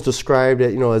Bible's described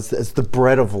it, as the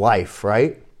bread of life,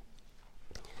 right?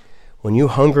 When you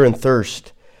hunger and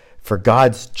thirst for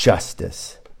God's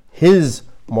justice, His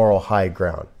moral high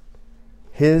ground,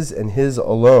 His and His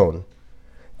alone,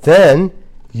 then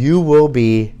you will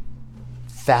be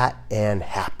fat and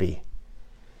happy.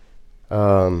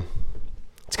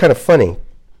 It's kind of funny.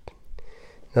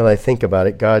 Now that I think about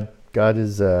it, God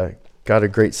is got a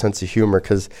great sense of humor,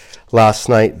 because last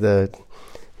night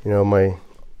my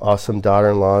awesome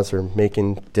daughter-in-laws are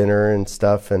making dinner and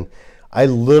stuff, and I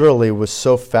literally was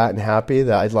so fat and happy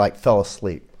that I fell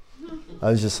asleep. I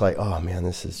was just like, oh man,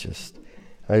 this is just,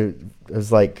 I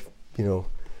was like,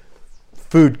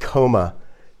 food coma.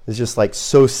 It was just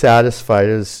so satisfied.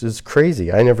 It was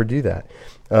crazy. I never do that.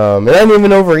 And I didn't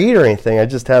even overeat or anything. I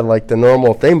just had the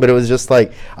normal thing, but it was just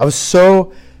I was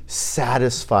so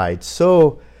satisfied,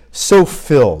 so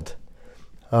filled.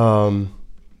 And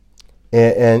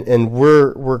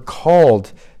we're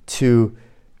called to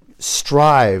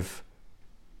strive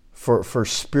for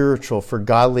spiritual, for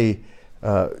godly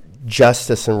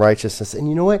justice and righteousness. And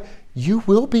you know what? You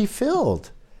will be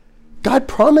filled. God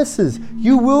promises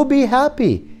you will be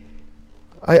happy.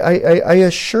 I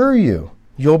assure you,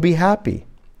 you'll be happy.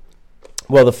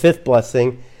 Well, the fifth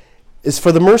blessing is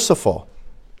for the merciful.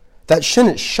 That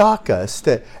shouldn't shock us,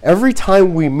 that every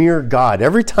time we mirror God,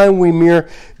 every time we mirror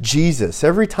Jesus,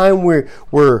 every time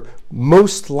we're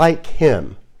most like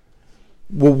Him,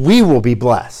 we will be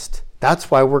blessed. That's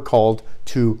why we're called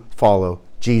to follow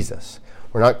Jesus.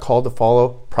 We're not called to follow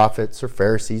prophets or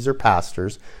Pharisees or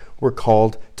pastors. We're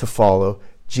called to follow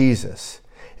Jesus.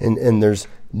 And there's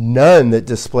none that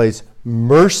displays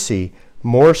mercy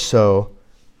more so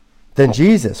than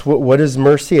Jesus. What is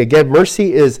mercy? Again,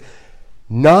 mercy is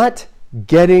not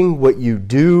getting what you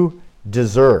do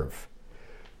deserve.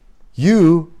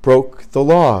 You broke the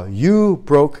law. You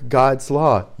broke God's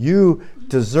law. You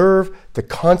deserve the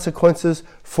consequences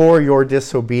for your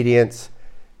disobedience.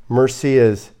 Mercy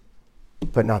is,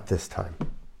 but not this time.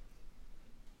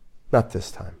 Not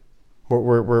this time.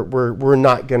 We're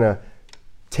not going to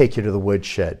take you to the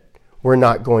woodshed. We're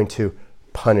not going to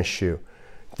punish you.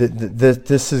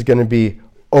 This is going to be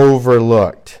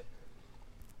overlooked.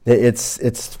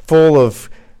 It's full of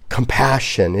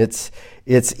compassion. It's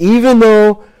even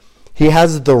though He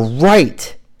has the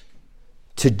right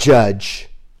to judge,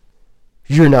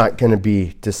 you're not going to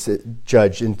be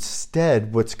judged.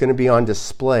 Instead, what's going to be on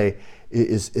display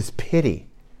is pity.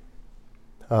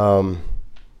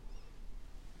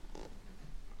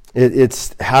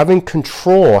 It's having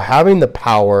control, having the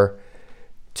power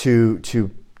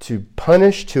to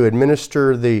punish, to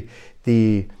administer the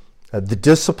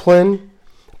discipline,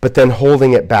 but then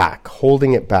holding it back.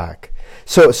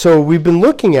 So we've been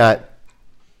looking at,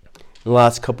 in the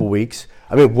last couple weeks,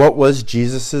 what was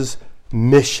Jesus's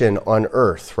mission on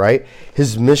earth, right?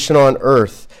 His mission on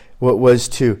earth, what was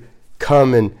to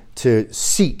come and to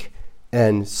seek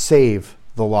and save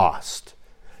the lost,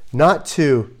 not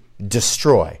to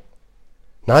destroy.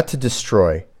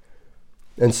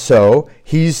 And so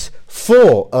He's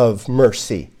full of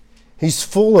mercy. He's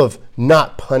full of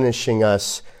not punishing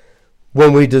us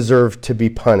when we deserve to be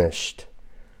punished.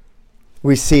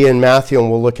 We see in Matthew, and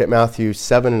we'll look at Matthew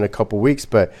 7 in a couple weeks,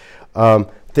 but that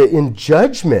in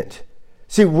judgment,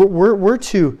 see, we're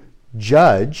to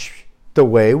judge the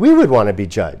way we would want to be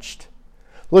judged.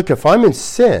 Look, if I'm in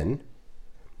sin,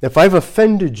 if I've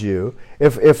offended you,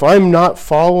 if I'm not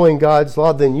following God's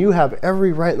law, then you have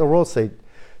every right in the world to say,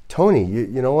 Tony,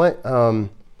 you know what?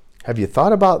 Have you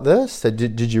thought about this?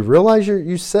 Did you realize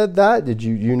you said that? Did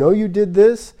you know you did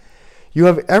this? You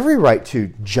have every right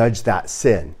to judge that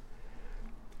sin.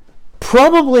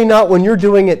 Probably not when you're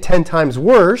doing it 10 times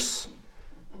worse,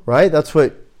 right? That's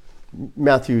what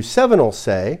Matthew 7 will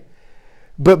say.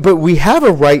 But we have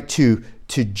a right to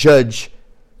judge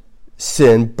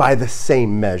sin by the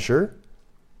same measure.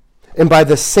 And by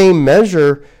the same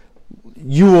measure,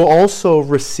 you will also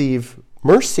receive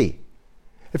mercy.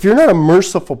 If you're not a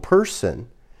merciful person,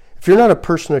 if you're not a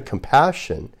person of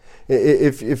compassion,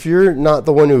 if you're not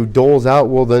the one who doles out,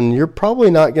 well, then you're probably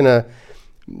not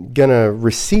gonna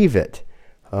receive it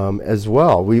as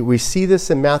well. We see this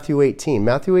in Matthew 18.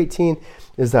 Matthew 18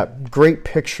 is that great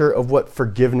picture of what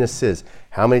forgiveness is.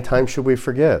 How many times should we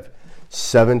forgive?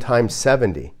 7 times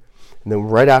 70. And then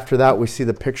right after that, we see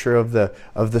the picture of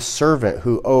the servant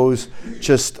who owes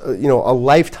just a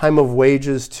lifetime of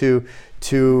wages to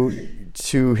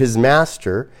his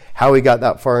master. How he got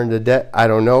that far into debt, I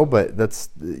don't know, but that's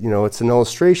it's an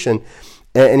illustration.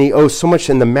 And he owes so much,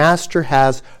 and the master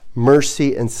has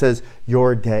mercy and says,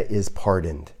 "Your debt is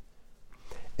pardoned."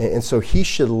 And so he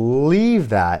should leave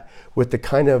that with the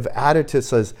kind of attitude that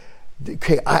says,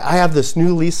 "Okay, I have this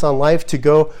new lease on life to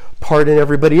go pardon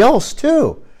everybody else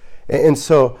too." And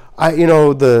so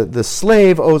the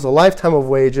slave owes a lifetime of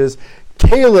wages.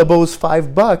 Caleb owes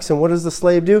 $5, and what does the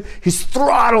slave do? He's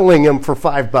throttling him for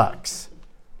 $5.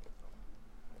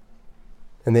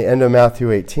 And the end of Matthew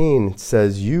 18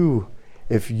 says,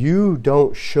 if you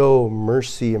don't show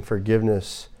mercy and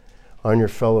forgiveness on your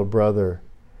fellow brother,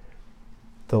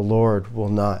 the Lord will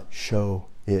not show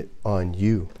it on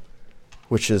you,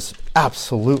 which is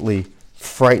absolutely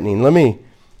frightening. Let me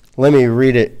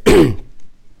read it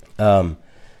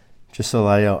just so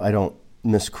I don't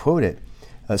misquote it.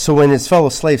 So when his fellow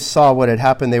slaves saw what had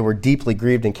happened, they were deeply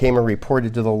grieved and came and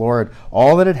reported to the Lord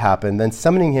all that had happened. Then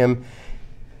summoning him,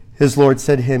 his Lord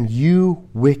said to him, "You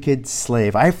wicked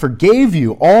slave, I forgave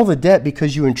you all the debt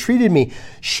because you entreated me.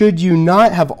 Should you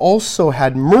not have also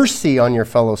had mercy on your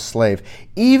fellow slave,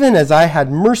 even as I had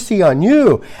mercy on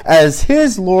you?" As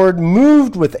his Lord,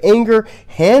 moved with anger,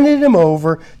 handed him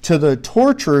over to the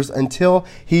torturers until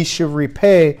he should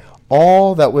repay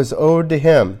all that was owed to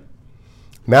him.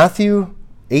 Matthew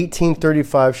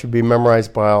 18:35 should be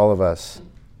memorized by all of us.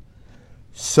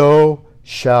 So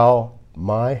shall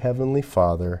my heavenly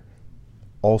Father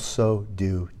also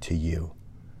do to you,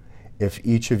 if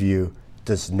each of you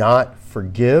does not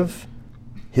forgive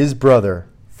his brother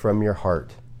from your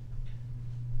heart.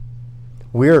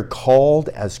 We are called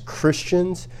as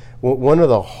Christians, one of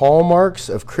the hallmarks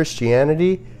of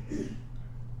Christianity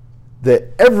that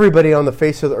everybody on the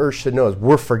face of the earth should know is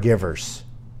we're forgivers.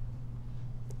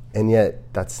 And yet,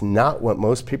 that's not what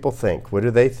most people think. What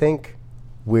do they think?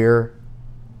 We're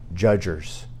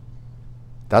judgers.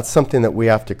 That's something that we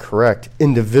have to correct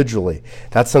individually.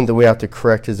 That's something that we have to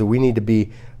correct, is that we need to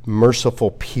be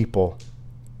merciful people.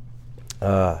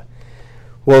 Well,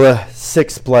 the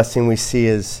sixth blessing we see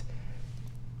is,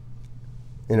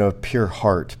 pure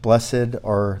heart. Blessed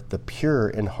are the pure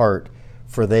in heart,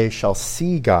 for they shall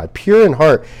see God. Pure in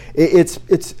heart.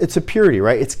 It's a purity,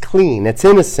 right? It's clean. It's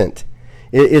innocent.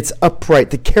 It's upright.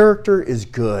 The character is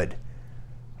good.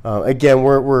 Again,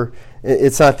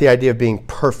 it's not the idea of being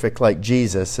perfect like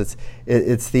Jesus.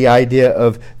 It's the idea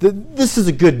of this is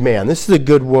a good man. This is a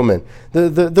good woman.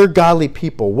 They're godly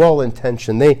people,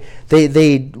 well-intentioned.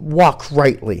 They walk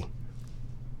rightly,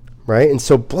 right? And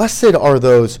so blessed are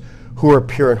those who are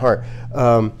pure in heart.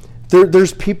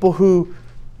 There's people who,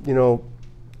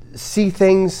 see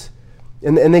things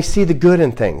and they see the good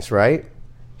in things, right?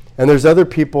 And there's other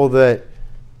people that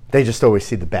they just always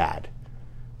see the bad.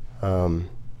 And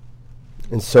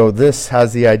so this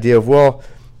has the idea of, well,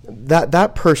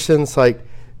 that person's like,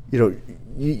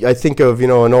 I think of,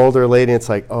 an older lady, and it's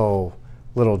like, oh,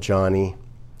 little Johnny,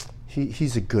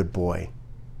 he's a good boy.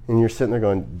 And you're sitting there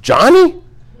going, Johnny?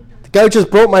 The guy who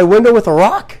just broke my window with a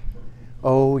rock?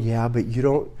 Oh, yeah, but you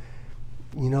don't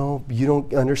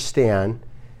understand.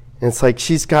 And it's like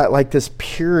she's got like this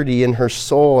purity in her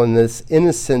soul and this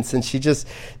innocence, and she just,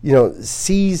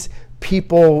 sees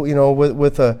people,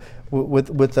 with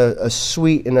a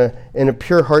sweet and a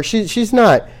pure heart. She's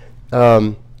not.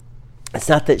 It's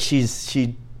not that she's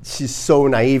so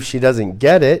naive she doesn't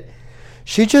get it.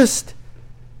 She just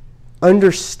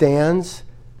understands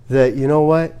that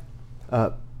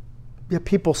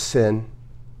people sin.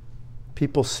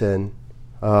 People sin.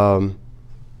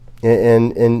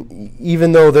 And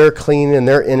even though they're clean and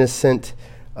they're innocent,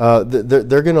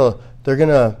 they're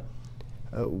gonna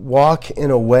walk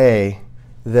in a way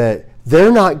that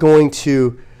they're not going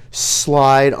to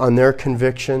slide on their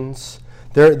convictions.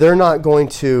 They're not going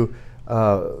to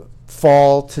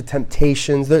fall to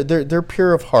temptations. They're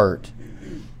pure of heart.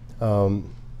 And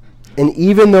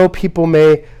even though people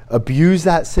may abuse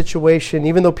that situation,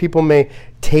 even though people may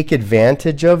take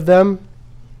advantage of them,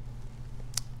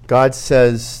 God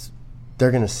says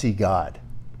they're going to see God.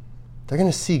 They're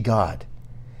going to see God.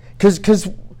 Because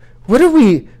what are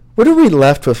we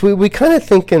left with? We kind of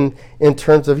think in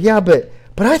terms of, but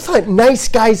I thought nice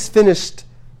guys finished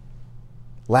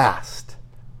last,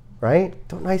 right?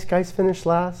 Don't nice guys finish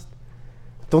last?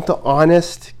 Don't the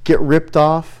honest get ripped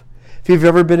off? If you've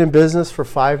ever been in business for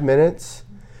 5 minutes,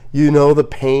 you know the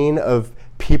pain of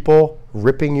people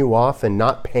ripping you off and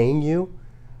not paying you.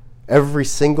 Every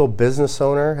single business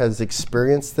owner has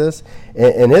experienced this,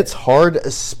 and it's hard,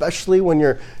 especially when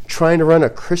you're trying to run a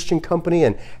Christian company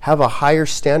and have a higher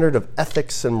standard of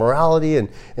ethics and morality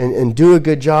and do a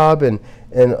good job and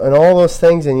all those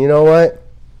things. And you know what?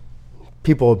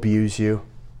 People abuse you,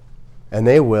 and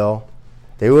they will.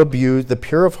 They will abuse. The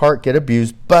pure of heart get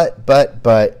abused, but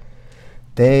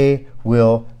they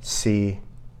will see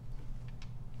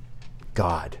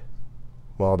God.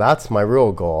 Well, that's my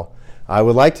real goal. I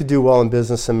would like to do well in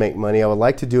business and make money. I would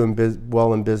like to do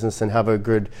well in business and have a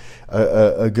good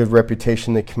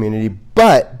reputation in the community.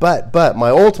 But my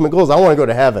ultimate goal is I want to go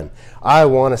to heaven. I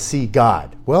want to see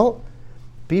God. Well,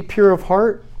 be pure of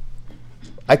heart.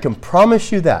 I can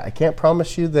promise you that. I can't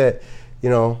promise you that,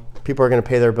 people are going to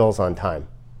pay their bills on time.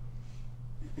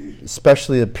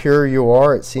 Especially the purer you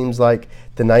are, it seems like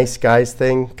the nice guys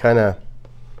thing kind of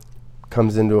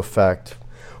comes into effect.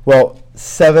 Well,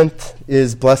 7th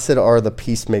is blessed are the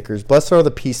peacemakers. Blessed are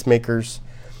the peacemakers,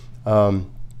 for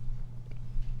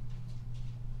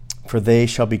they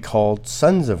shall be called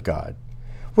sons of God.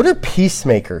 What are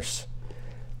peacemakers?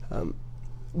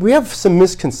 We have some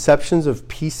misconceptions of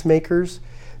peacemakers.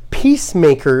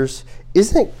 Peacemakers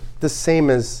isn't the same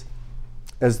as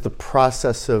the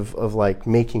process of like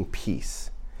making peace.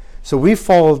 So we have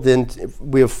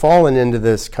fallen into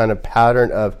this kind of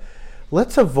pattern of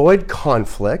let's avoid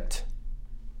conflict.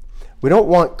 We don't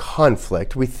want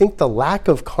conflict. We think the lack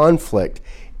of conflict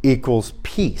equals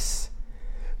peace.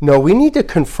 No, we need to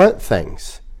confront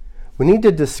things. We need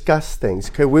to discuss things.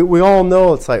 Okay, we all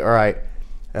know it's like, all right,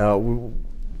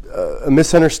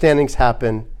 misunderstandings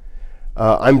happen.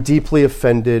 I'm deeply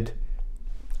offended.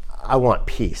 I want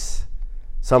peace.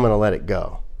 So I'm going to let it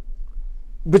go.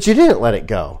 But you didn't let it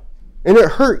go. And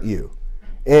it hurt you.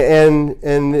 And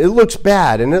it looks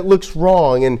bad and it looks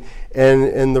wrong and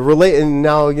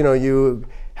now you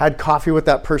had coffee with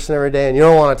that person every day and you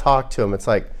don't want to talk to them. It's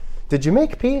like, did you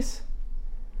make peace?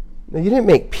 No, you didn't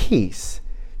make peace.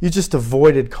 You just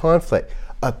avoided conflict.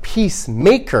 A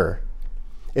peacemaker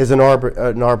is an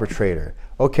arbitrator.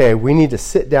 Okay, we need to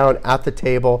sit down at the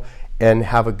table and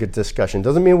have a good discussion.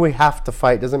 Doesn't mean we have to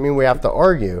fight, doesn't mean we have to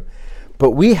argue,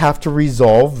 but we have to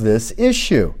resolve this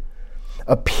issue.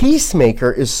 A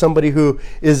peacemaker is somebody who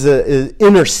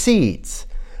intercedes.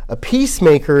 A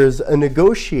peacemaker is a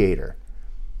negotiator,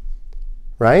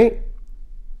 right?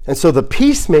 And so the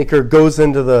peacemaker goes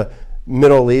into the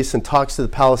Middle East and talks to the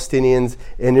Palestinians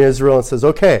in Israel and says,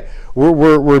 okay,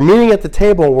 we're meeting at the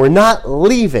table and we're not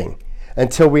leaving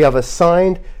until we have a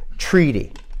signed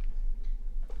treaty.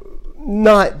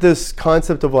 Not this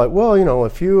concept of like, well,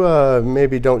 if you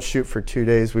maybe don't shoot for 2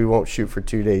 days, we won't shoot for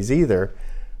 2 days either.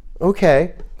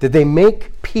 Okay, did they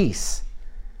make peace?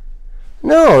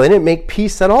 No, they didn't make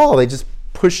peace at all. They just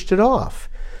pushed it off.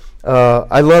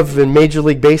 I love in Major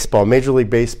League Baseball. Major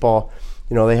League Baseball,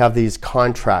 they have these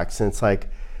contracts, and it's like,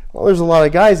 well, there's a lot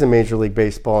of guys in Major League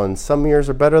Baseball, and some years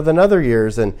are better than other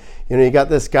years. And you got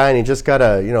this guy, and he just got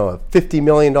a $50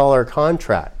 million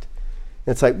contract.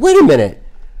 And it's like, wait a minute,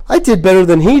 I did better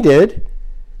than he did.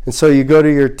 And so you go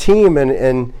to your team,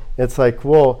 and it's like,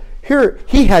 well, here,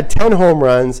 he had 10 home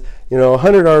runs,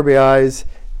 100 RBIs.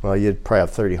 Well, you'd probably have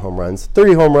 30 home runs.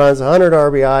 30 home runs, 100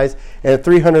 RBIs, and a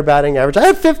 300 batting average. I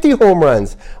have 50 home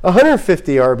runs,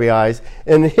 150 RBIs,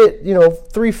 and hit,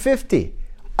 350.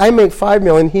 I make $5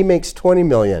 million, he makes $20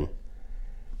 million.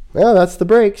 Well, that's the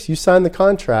breaks. You signed the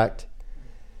contract.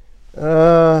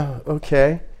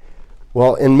 Okay.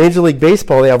 Well, in Major League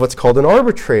Baseball, they have what's called an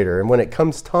arbitrator. And when it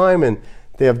comes time, and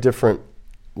they have different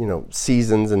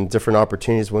seasons and different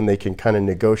opportunities when they can kind of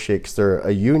negotiate because they're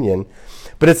a union.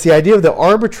 But it's the idea of the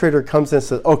arbitrator comes in and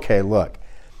says, okay, look,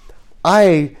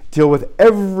 I deal with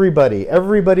everybody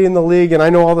in the league, and I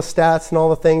know all the stats and all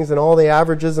the things and all the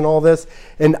averages and all this,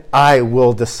 and I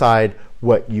will decide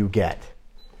what you get.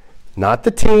 Not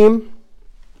the team,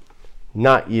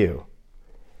 not you.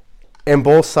 And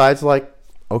both sides are like,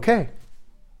 okay.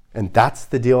 And that's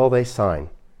the deal they sign.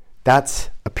 That's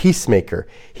a peacemaker.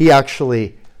 He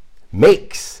actually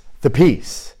makes the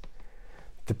peace.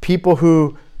 The people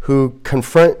who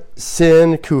confront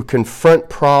sin, who confront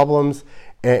problems,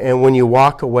 and when you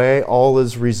walk away, all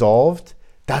is resolved,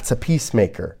 that's a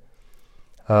peacemaker.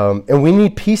 And we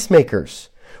need peacemakers.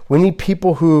 We need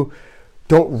people who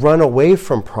don't run away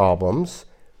from problems.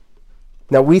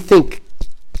 Now, we think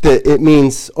that it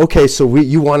means, okay, so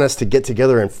you want us to get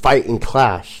together and fight and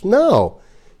clash. No.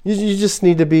 You just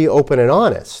need to be open and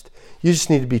honest. You just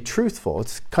need to be truthful.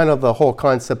 It's kind of the whole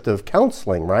concept of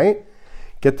counseling, right?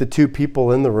 Get the two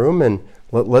people in the room and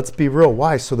let's be real.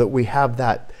 Why? So that we have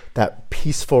that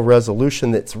peaceful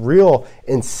resolution that's real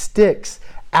and sticks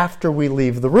after we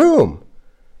leave the room.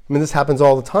 I mean, this happens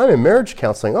all the time in marriage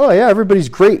counseling. Oh, yeah, everybody's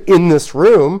great in this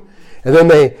room. And then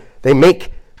they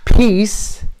make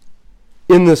peace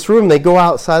in this room. They go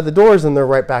outside the doors and they're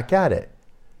right back at it.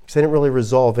 Because they didn't really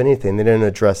resolve anything. They didn't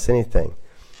address anything.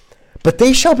 But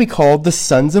they shall be called the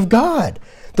sons of God.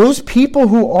 Those people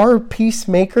who are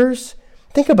peacemakers,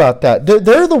 think about that.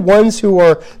 They're the ones who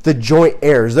are the joint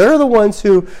heirs. They're the ones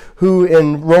who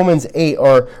in Romans 8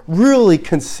 are really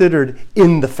considered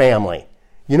in the family.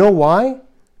 You know why?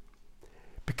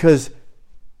 Because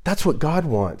that's what God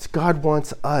wants. God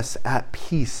wants us at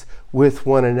peace with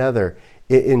one another,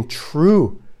 in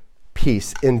true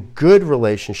peace, in good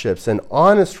relationships, in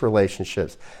honest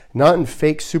relationships, not in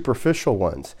fake superficial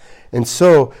ones. And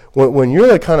so when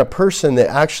you're the kind of person that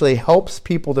actually helps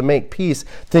people to make peace,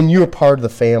 then you're part of the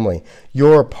family.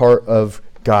 You're a part of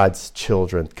God's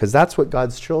children, because that's what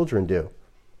God's children do.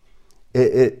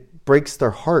 It breaks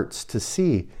their hearts to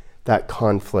see that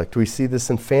conflict. We see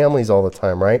this in families all the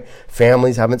time, right?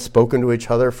 Families haven't spoken to each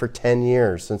other for 10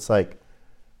 years. It's like,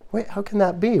 wait, how can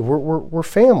that be? We're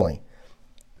family.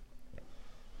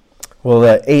 Well,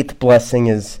 the eighth blessing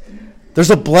is,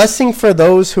 there's a blessing for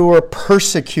those who are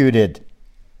persecuted.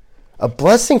 A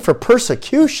blessing for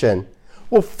persecution?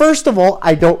 Well, first of all,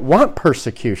 I don't want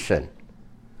persecution.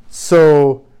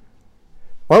 So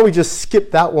why don't we just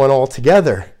skip that one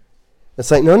altogether?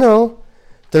 It's like, no.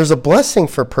 There's a blessing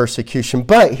for persecution.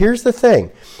 But here's the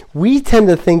thing. We tend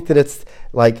to think that it's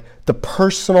like the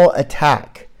personal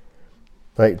attack,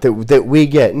 right, that we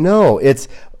get. No,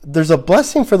 there's a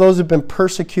blessing for those who've been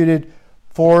persecuted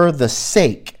for the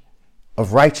sake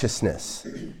of righteousness.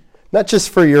 Not just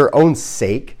for your own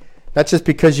sake, not just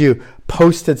because you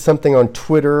posted something on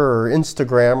Twitter or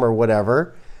Instagram or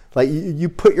whatever. Like you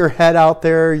put your head out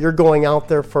there, you're going out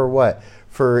there for what?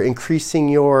 For increasing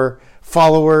your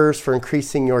followers, for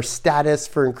increasing your status,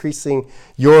 for increasing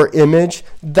your image.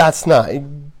 That's not,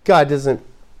 God doesn't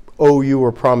owe you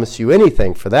or promise you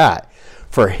anything for that.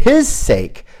 For his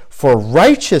sake, for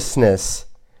righteousness,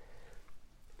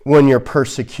 when you're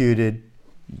persecuted,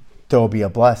 there'll be a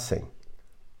blessing.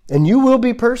 And you will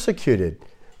be persecuted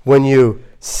when you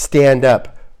stand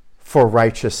up for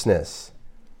righteousness.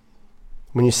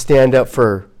 When you stand up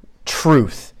for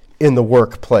truth in the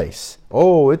workplace.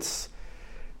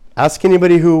 Ask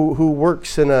anybody who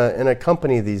works in a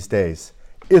company these days.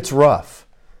 It's rough.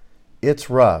 It's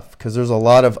rough because there's a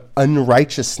lot of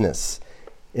unrighteousness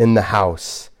in the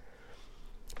house.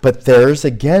 But theirs,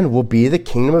 again, will be the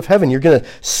kingdom of heaven. You're going to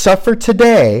suffer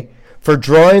today for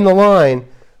drawing the line,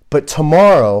 but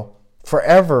tomorrow,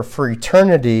 forever, for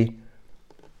eternity,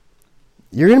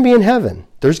 you're going to be in heaven.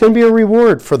 There's going to be a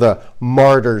reward for the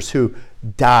martyrs who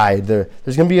died.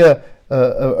 There's going to be a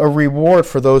reward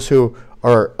for those who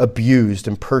are abused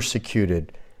and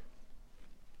persecuted.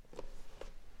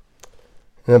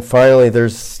 And then finally,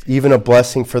 there's even a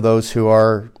blessing for those who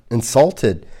are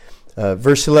insulted.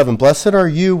 Verse 11, blessed are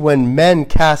you when men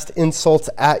cast insults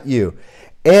at you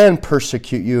and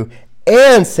persecute you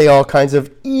and say all kinds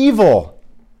of evil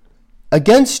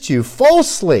against you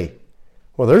falsely.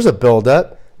 Well, there's a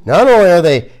buildup. Not only are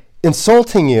they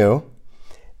insulting you,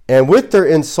 and with their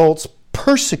insults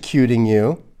persecuting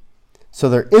you, so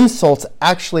their insults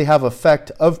actually have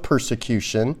effect of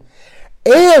persecution,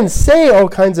 and say all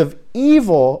kinds of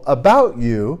evil about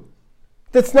you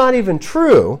that's not even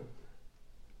true,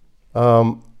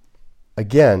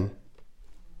 again,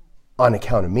 on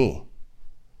account of me.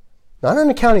 Not on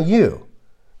account of you.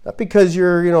 Not because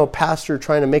you're, a pastor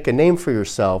trying to make a name for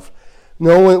yourself.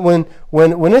 No,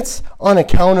 when it's on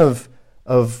account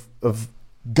of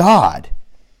God,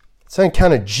 it's on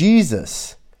account of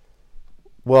Jesus,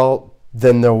 well,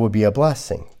 then there will be a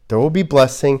blessing. There will be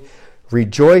blessing.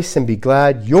 Rejoice and be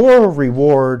glad. Your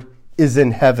reward is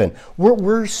in heaven.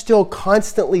 We're still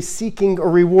constantly seeking a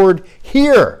reward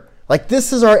here. Like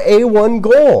this is our A1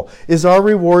 goal, is our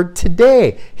reward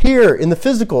today, here, in the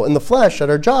physical, in the flesh, at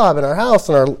our job, in our house,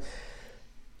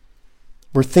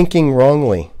 we're thinking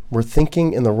wrongly. We're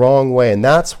thinking in the wrong way. And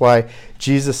that's why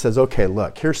Jesus says, okay,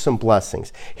 look, here's some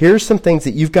blessings. Here's some things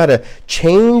that you've got to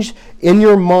change in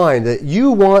your mind, that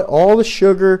you want all the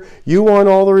sugar, you want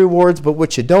all the rewards, but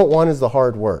what you don't want is the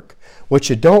hard work. What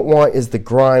you don't want is the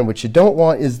grind. What you don't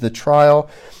want is the trial.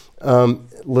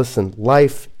 Listen,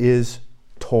 life is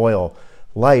toil.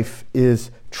 Life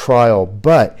is trial.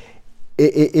 But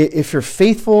if you're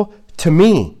faithful to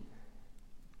me,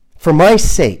 for my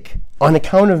sake, on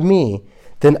account of me,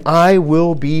 then I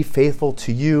will be faithful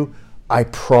to you. I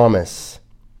promise.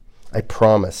 I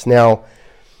promise. Now,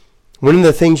 one of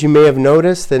the things you may have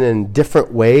noticed that in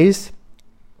different ways,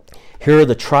 here are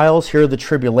the trials, here are the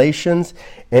tribulations,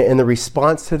 and the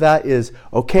response to that is,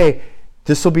 okay,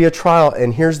 this will be a trial,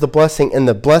 and here's the blessing. And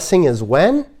the blessing is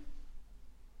when?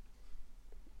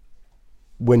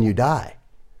 When you die.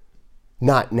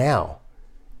 Not now.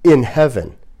 In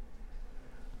heaven.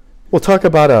 We'll talk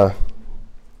about a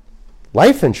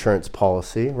life insurance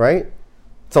policy, right?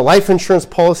 It's a life insurance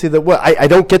policy that I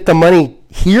don't get the money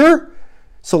here?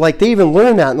 So like they even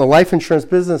learn that in the life insurance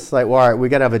business, like, well, all right, we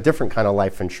got to have a different kind of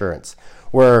life insurance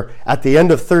where at the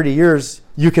end of 30 years,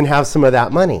 you can have some of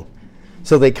that money.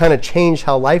 So they kind of changed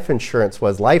how life insurance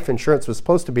was. Life insurance was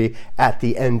supposed to be at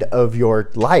the end of your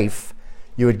life,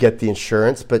 you would get the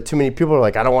insurance, but too many people are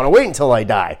like, I don't want to wait until I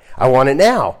die. I want it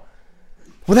now.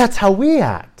 Well, that's how we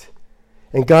act.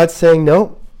 And God's saying,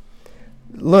 no.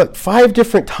 Look, 5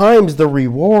 different times the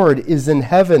reward is in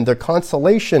heaven. The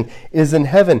consolation is in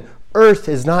heaven. Earth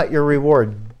is not your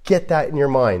reward. Get that in your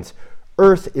minds.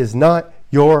 Earth is not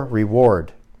your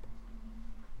reward.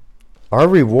 Our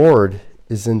reward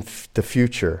is in the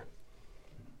future.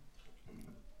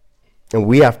 And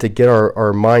we have to get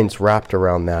our minds wrapped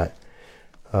around that.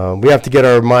 We have to get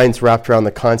our minds wrapped around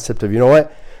the concept of, you know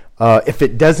what? If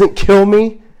it doesn't kill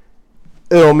me,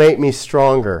 it'll make me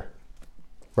stronger.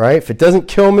 Right? If it doesn't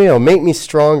kill me, it'll make me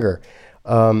stronger.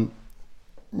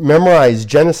 Memorize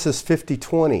Genesis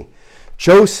 50:20.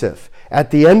 Joseph,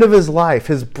 at the end of his life,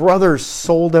 his brothers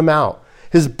sold him out.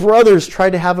 His brothers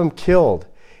tried to have him killed.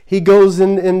 He goes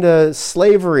into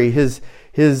slavery. The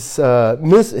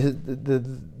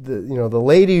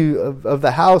lady of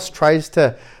the house tries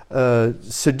to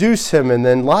seduce him and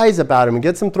then lies about him and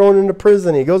gets him thrown into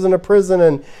prison. He goes into prison,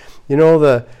 and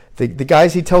the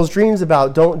guys he tells dreams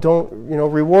about don't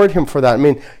reward him for that. I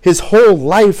mean, his whole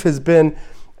life has been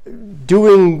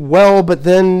doing well, but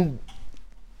then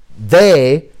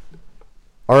they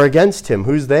are against him.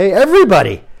 Who's they?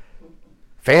 Everybody.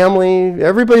 Family,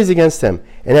 everybody's against him.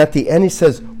 And at the end he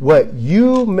says,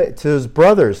 to his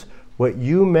brothers, what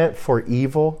you meant for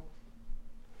evil,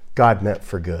 God meant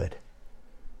for good.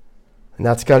 And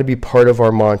that's got to be part of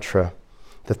our mantra.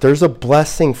 That there's a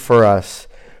blessing for us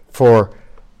for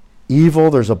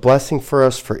evil, there's a blessing for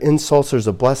us for insults, there's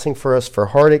a blessing for us for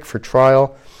heartache, for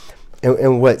trial.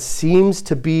 And what seems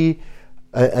to be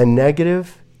a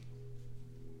negative,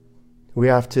 we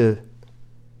have to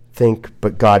think,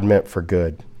 but God meant for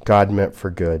good. God meant for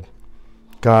good.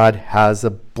 God has a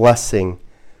blessing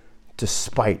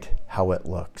despite how it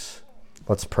looks.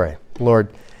 Let's pray.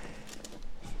 Lord,